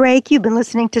brief break. You've been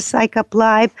listening to Psych Up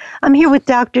Live. I'm here with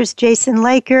Doctors Jason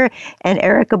Laker and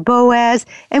Erica Boas,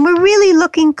 and we're really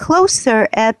looking closer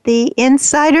at the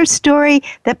insider story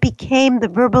that became the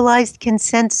verbalized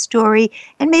consent story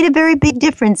and made a very big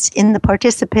difference in the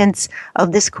participants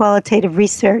of this qualitative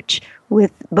research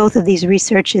with both of these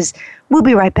researches. We'll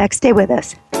be right back. Stay with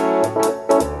us.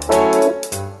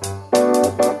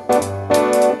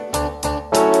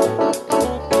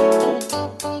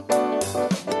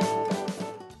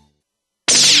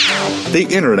 The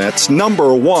Internet's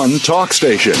number one talk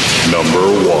station.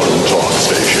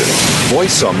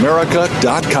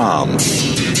 VoiceAmerica.com.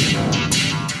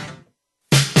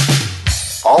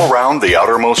 All around the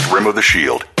outermost rim of the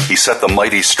shield, he set the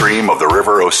mighty stream of the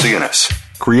river Oceanus,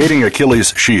 creating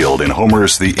Achilles' shield in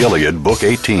Homer's The Iliad, Book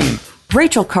 18.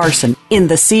 Rachel Carson, in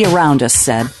The Sea Around Us,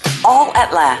 said, "All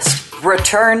at last,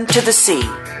 return to the sea,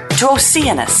 to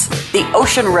Oceanus, the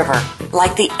ocean river,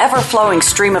 like the ever-flowing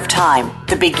stream of time,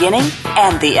 the beginning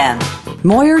and the end."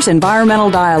 Moyer's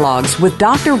Environmental Dialogues with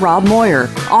Dr. Rob Moyer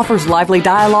offers lively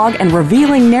dialogue and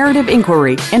revealing narrative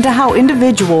inquiry into how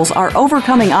individuals are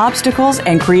overcoming obstacles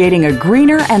and creating a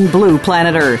greener and blue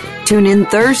planet Earth. Tune in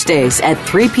Thursdays at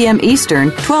 3 p.m. Eastern,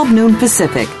 12 noon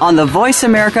Pacific on the Voice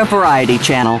America Variety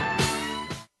Channel.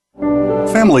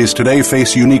 Families today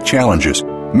face unique challenges.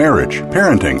 Marriage,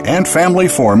 parenting, and family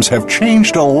forms have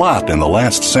changed a lot in the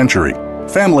last century.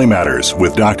 Family Matters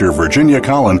with Dr. Virginia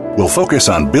Collin will focus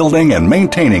on building and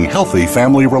maintaining healthy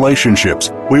family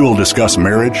relationships. We will discuss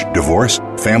marriage, divorce,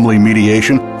 family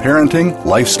mediation, parenting,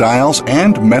 lifestyles,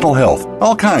 and mental health.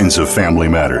 All kinds of family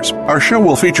matters. Our show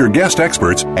will feature guest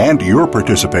experts and your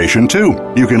participation too.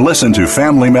 You can listen to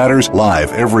Family Matters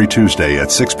live every Tuesday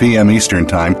at 6 p.m. Eastern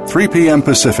Time, 3 p.m.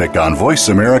 Pacific on Voice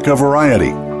America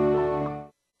Variety.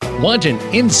 Want an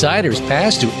insider's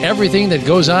pass to everything that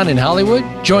goes on in Hollywood?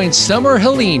 Join Summer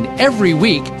Helene every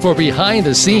week for Behind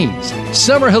the Scenes.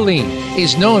 Summer Helene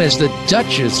is known as the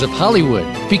Duchess of Hollywood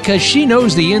because she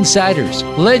knows the insiders,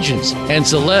 legends, and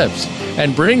celebs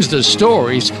and brings the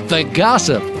stories, the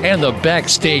gossip, and the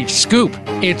backstage scoop.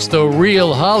 It's the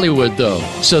real Hollywood, though,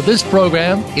 so this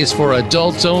program is for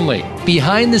adults only.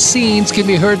 Behind the Scenes can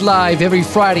be heard live every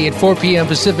Friday at 4 p.m.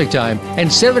 Pacific Time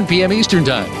and 7 p.m. Eastern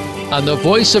Time on the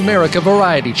Voice America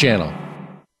Variety Channel.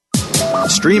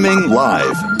 Streaming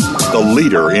live, the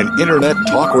leader in Internet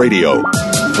talk radio,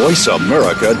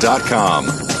 VoiceAmerica.com.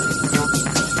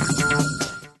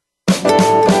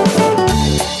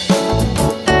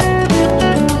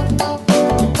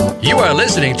 You are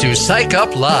listening to Psych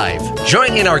Up Live.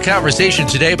 Join in our conversation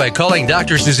today by calling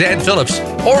Dr. Suzanne Phillips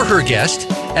or her guest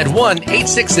at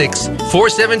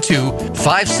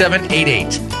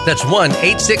 1-866-472-5788. That's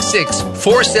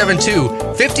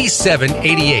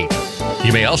 1-866-472-5788.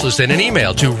 You may also send an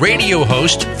email to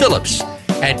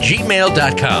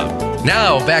radiohostphillips@gmail.com.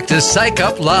 Now back to Psych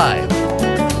Up Live.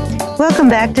 Welcome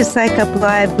back to Psych Up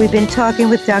Live. We've been talking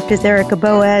with Drs. Erica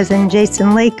Boas and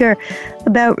Jason Laker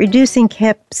about reducing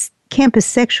campus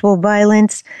sexual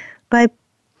violence by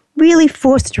really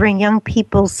fostering young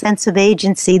people's sense of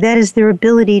agency. That is their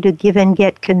ability to give and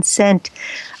get consent.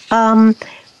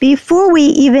 Before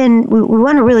we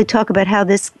want to really talk about how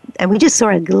this, and we just saw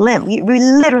a glimpse, we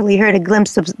literally heard a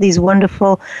glimpse of these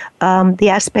wonderful, the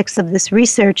aspects of this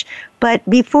research. But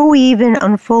before we even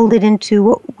unfold it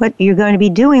into what you're going to be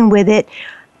doing with it,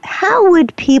 how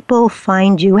would people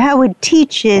find you? How would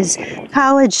teachers,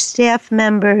 college staff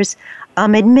members,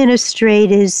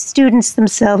 administrators, students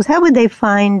themselves, how would they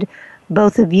find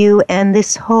both of you and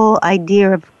this whole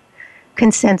idea of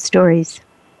consent stories?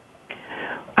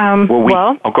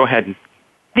 Go ahead.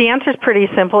 The answer is pretty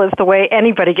simple. It's the way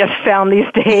anybody gets found these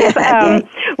days.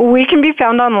 We can be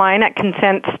found online at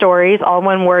consentstories, all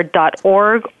one word,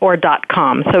 .org or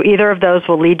 .com. So either of those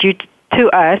will lead you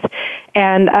to us,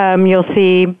 and you'll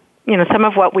see, some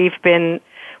of what we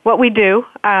do,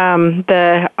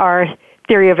 our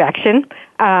theory of action,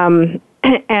 and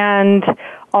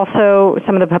also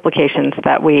some of the publications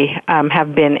that we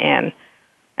have been in,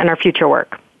 and our future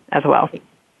work as well.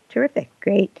 Terrific.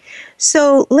 Great.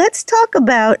 So let's talk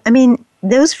about,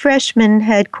 those freshmen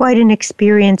had quite an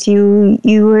experience. You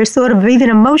were sort of even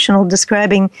emotional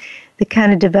describing the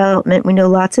kind of development. We know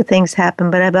lots of things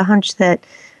happen, but I have a hunch that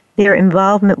their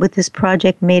involvement with this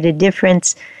project made a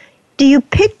difference. Do you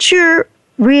picture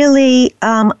really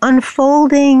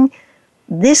unfolding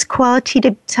this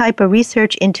qualitative type of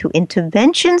research into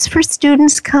interventions for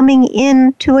students coming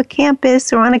into a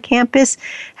campus or on a campus?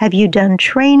 Have you done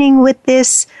training with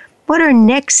this? What are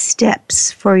next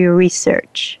steps for your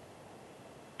research?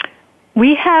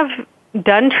 We have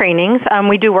done trainings.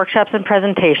 We do workshops and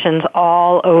presentations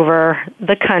all over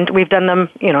the country. We've done them,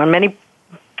 in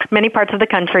many parts of the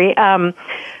country.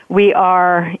 We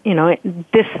are,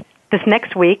 this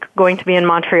next week going to be in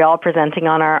Montreal presenting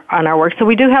on our work. So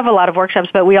we do have a lot of workshops,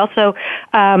 but we also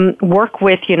work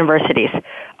with universities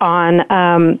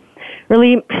on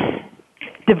really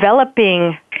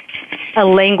developing a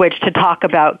language to talk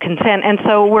about consent. And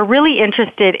so we're really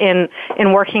interested in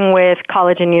working with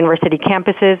college and university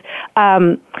campuses,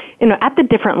 at the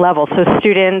different levels. So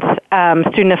students,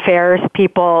 student affairs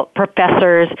people,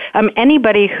 professors,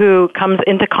 anybody who comes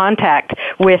into contact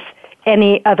with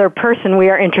any other person we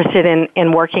are interested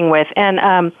in working with.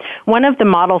 And one of the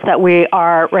models that we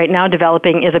are right now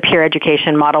developing is a peer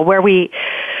education model where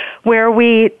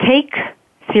we take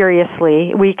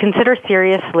seriously, we consider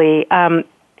seriously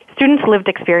students' lived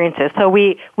experiences. So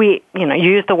we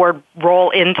use the word roll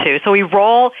into. So we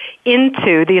roll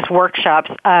into these workshops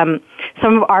some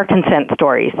of our consent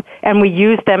stories, and we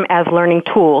use them as learning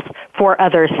tools for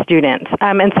other students.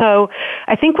 And so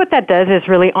I think what that does is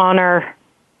really honor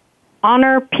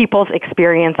people's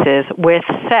experiences with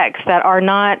sex that are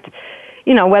not,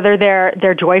 whether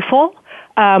they're joyful,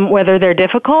 whether they're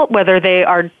difficult, whether they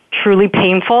are truly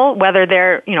painful, whether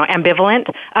they're,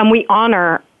 ambivalent.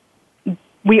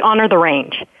 We honor the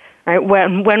range, right?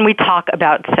 When we talk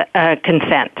about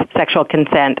consent, sexual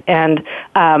consent, and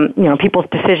people's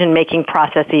decision-making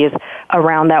processes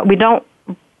around that,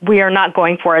 we are not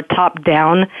going for a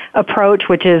top-down approach,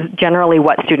 which is generally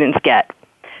what students get,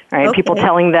 right? Okay. People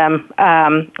telling them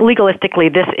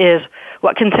legalistically, this is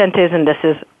what consent is, and this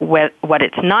is what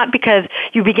it's not, because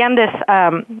you began this,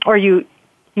 or you've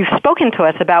spoken to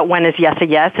us about when is yes a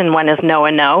yes and when is no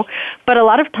a no, but a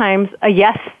lot of times a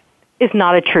yes is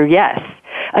not a true yes.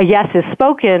 A yes is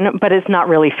spoken, but it's not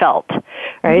really felt,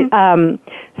 right?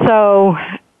 Mm-hmm. So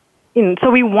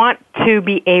we want to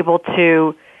be able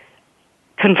to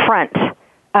confront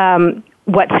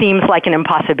what seems like an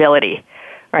impossibility,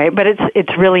 right? But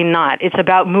it's really not. It's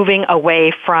about moving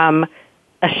away from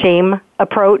a shame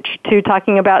approach to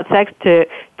talking about sex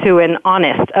to an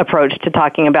honest approach to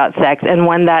talking about sex, and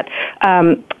one that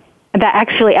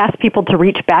actually asks people to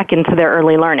reach back into their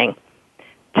early learning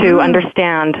to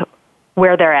understand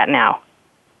where they're at now.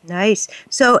 Nice.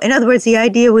 So, in other words, the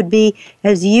idea would be,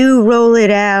 as you roll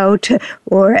it out,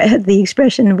 or the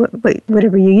expression,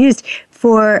 whatever you used,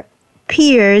 for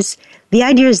peers, the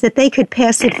idea is that they could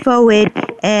pass it forward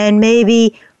and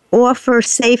maybe offer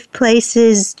safe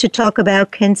places to talk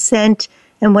about consent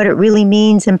and what it really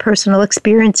means, and personal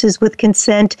experiences with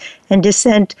consent and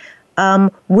dissent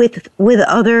with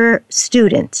other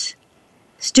students,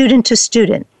 student to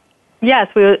student. Yes.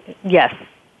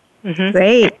 Mm-hmm.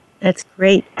 Great. That's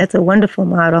great. That's a wonderful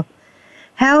model.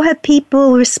 How have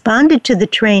people responded to the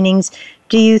trainings?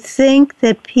 Do you think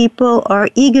that people are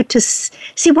eager to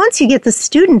see, once you get the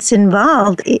students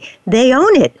involved, they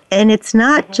own it, and it's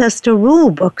not just a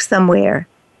rule book somewhere?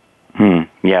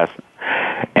 Yes.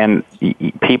 And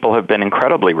people have been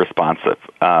incredibly responsive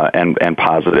and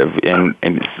positive, and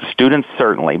students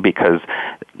certainly, because,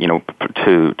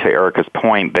 to Erica's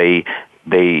point,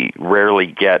 they rarely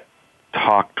get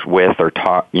talked with or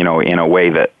in a way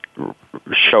that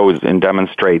shows and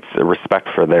demonstrates a respect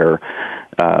for their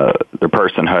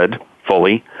personhood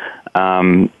fully.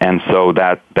 And so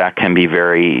that can be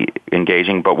very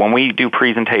engaging. But when we do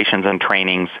presentations and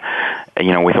trainings,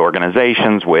 with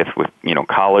organizations, with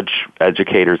college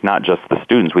educators, not just the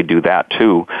students, we do that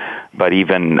too, but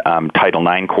even Title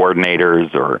IX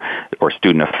coordinators or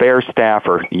student affairs staff,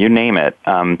 or you name it.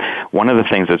 One of the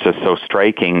things that's just so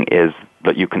striking is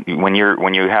that you can, when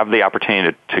you have the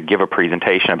opportunity to give a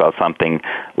presentation about something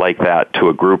like that to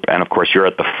a group, and of course you're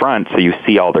at the front, so you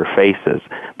see all their faces.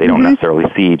 They don't necessarily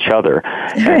see each other.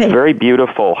 Right. And it's very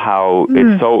beautiful how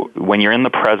it's so, when you're in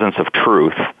the presence of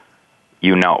truth,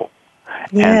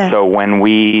 Yeah. And so when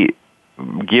we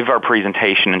give our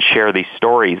presentation and share these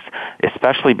stories,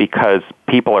 especially because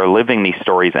people are living these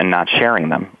stories and not sharing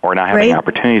them or not having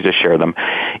opportunities to share them,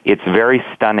 it's very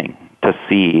stunning to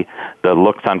see the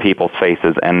looks on people's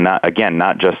faces. And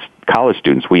not just college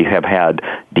students. We have had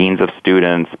deans of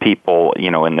students, people,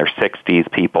 in their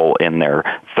 60s, people in their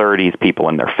 30s, people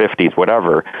in their 50s,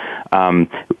 whatever,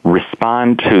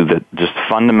 respond to the just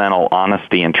fundamental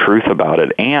honesty and truth about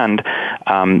it, and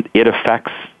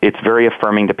it's very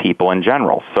affirming to people in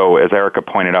general. So as Erica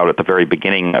pointed out at the very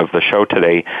beginning of the show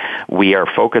today, we are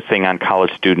focusing on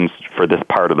college students for this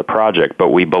part of the project, but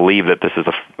we believe that this is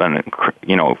a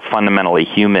fundamentally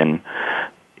human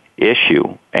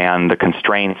issue, and the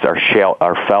constraints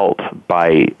are felt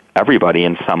by everybody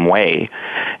in some way.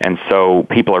 And so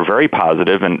people are very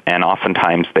positive, and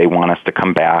oftentimes they want us to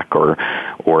come back or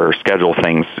schedule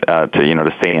things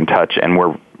to stay in touch, and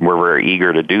we're very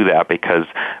eager to do that because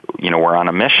we're on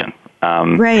a mission.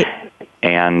 Right.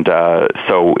 And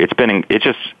so it's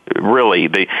just really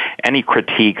any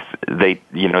critiques, they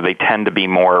tend to be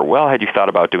more, well, had you thought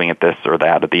about doing it this or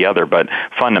that or the other, but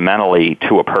fundamentally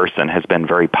to a person has been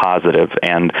very positive.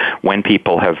 And when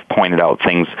people have pointed out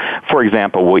things, for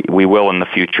example, we will in the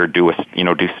future do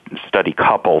study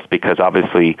couples, because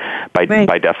obviously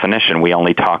by definition we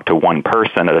only talk to one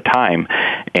person at a time,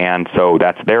 and so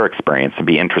that's their experience. It'd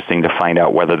be interesting to find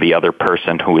out whether the other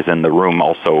person who is in the room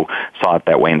also saw it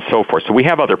that way, and so forth. So we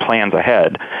have other plans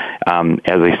ahead.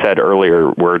 As I said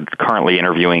earlier, we're currently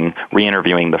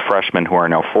re-interviewing the freshmen who are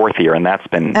now fourth year, and that's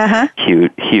been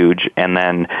huge. And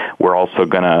then we're also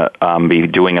going to be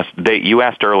doing you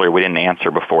asked earlier, we didn't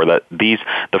answer before, that the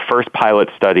first pilot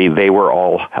study, they were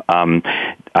all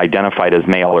identified as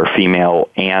male or female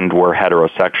and were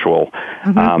heterosexual,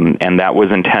 and that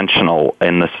was intentional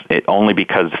only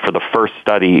because for the first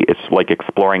study, it's like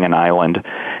exploring an island.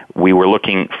 We were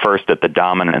looking first at the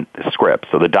dominant scripts.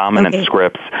 So the dominant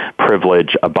scripts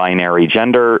privilege a binary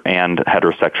gender and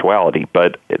heterosexuality,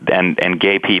 and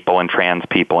gay people and trans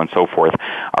people and so forth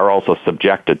are also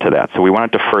subjected to that. So we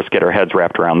wanted to first get our heads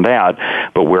wrapped around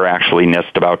that, but we're actually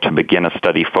just about to begin a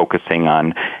study focusing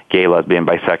on gay, lesbian,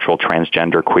 bisexual,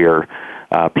 transgender, queer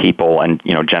people, and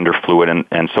gender fluid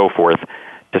and so forth,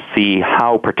 to see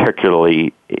how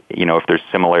particularly, if there's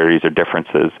similarities or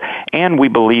differences. And we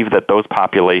believe that those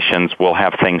populations will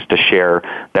have things to share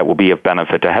that will be of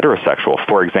benefit to heterosexual.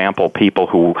 For example, people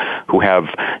who have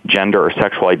gender or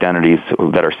sexual identities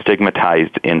that are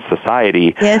stigmatized in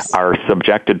society are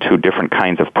subjected to different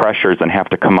kinds of pressures and have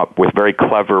to come up with very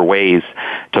clever ways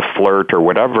to flirt or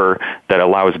whatever that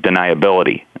allows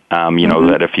deniability.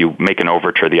 That if you make an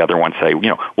overture, the other one say,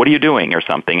 what are you doing or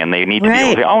something, and they need to be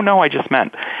able to say, oh, no, I just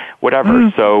meant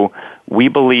whatever. So we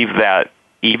believe that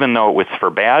even though it was for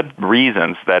bad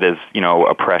reasons, that is,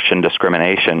 oppression,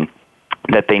 discrimination,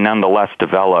 that they nonetheless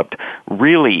developed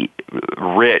really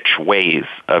rich ways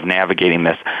of navigating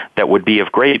this that would be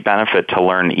of great benefit to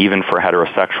learn even for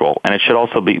heterosexual. And it should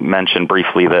also be mentioned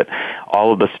briefly that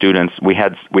all of the students, they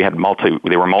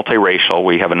were multiracial.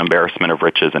 We have an embarrassment of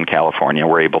riches in California.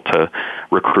 We're able to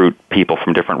recruit people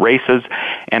from different races,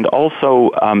 and also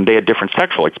they had different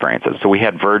sexual experiences. So we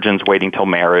had virgins waiting till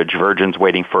marriage, virgins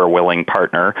waiting for a willing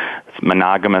partner,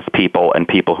 monogamous people, and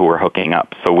people who were hooking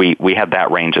up. So we had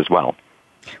that range as well.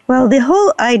 Well, the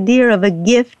whole idea of a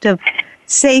gift of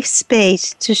safe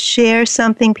space to share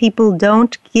something people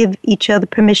don't give each other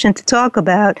permission to talk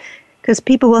about, because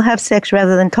people will have sex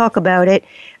rather than talk about it,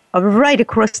 right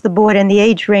across the board and the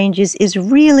age ranges, is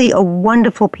really a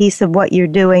wonderful piece of what you're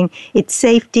doing. It's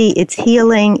safety, it's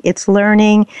healing, it's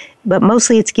learning, but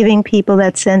mostly it's giving people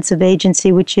that sense of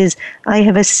agency, which is, I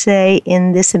have a say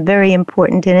in this very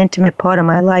important and intimate part of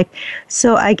my life.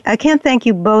 So I can't thank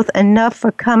you both enough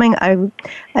for coming.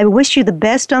 I wish you the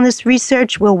best on this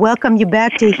research. We'll welcome you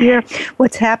back to hear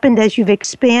what's happened as you've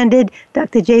expanded.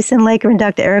 Dr. Jason Laker and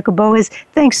Dr. Erica Boas,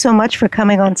 thanks so much for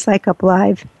coming on Psych Up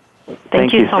Live.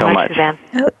 Thank you so much, Suzanne.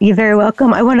 Oh, you're very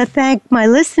welcome. I want to thank my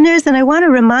listeners, and I want to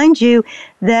remind you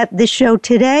that the show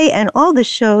today and all the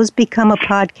shows become a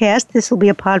podcast. This will be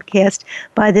a podcast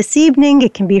by this evening.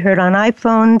 It can be heard on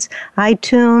iPhones,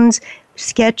 iTunes,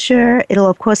 Sketcher. It'll,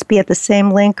 of course, be at the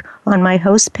same link on my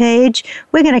host page.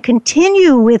 We're going to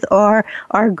continue with our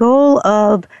goal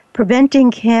of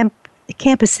preventing campus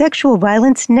sexual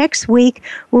violence. Next week,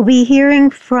 we'll be hearing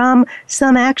from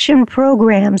some action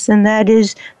programs, and that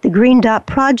is the Green Dot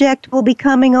Project will be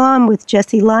coming on with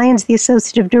Jesse Lyons, the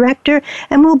Associate Director,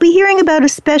 and we'll be hearing about a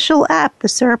special app, the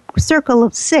Circle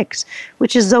of Six,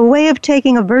 which is a way of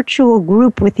taking a virtual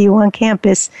group with you on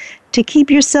campus to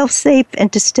keep yourself safe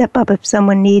and to step up if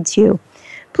someone needs you.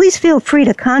 Please feel free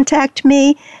to contact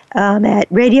me at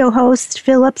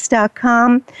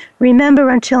radiohostphillips.com. Remember,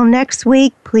 until next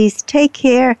week, please take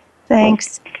care,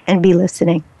 thanks, and be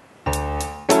listening.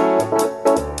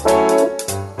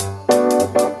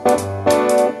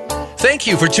 Thank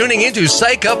thank you for tuning in to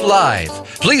Psych Up Live.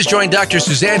 Please join Dr.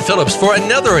 Suzanne Phillips for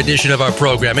another edition of our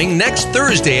programming next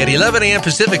Thursday at 11 a.m.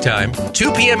 Pacific Time,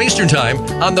 2 p.m. Eastern Time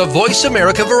on the Voice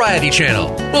America Variety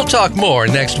Channel. We'll talk more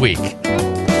next week.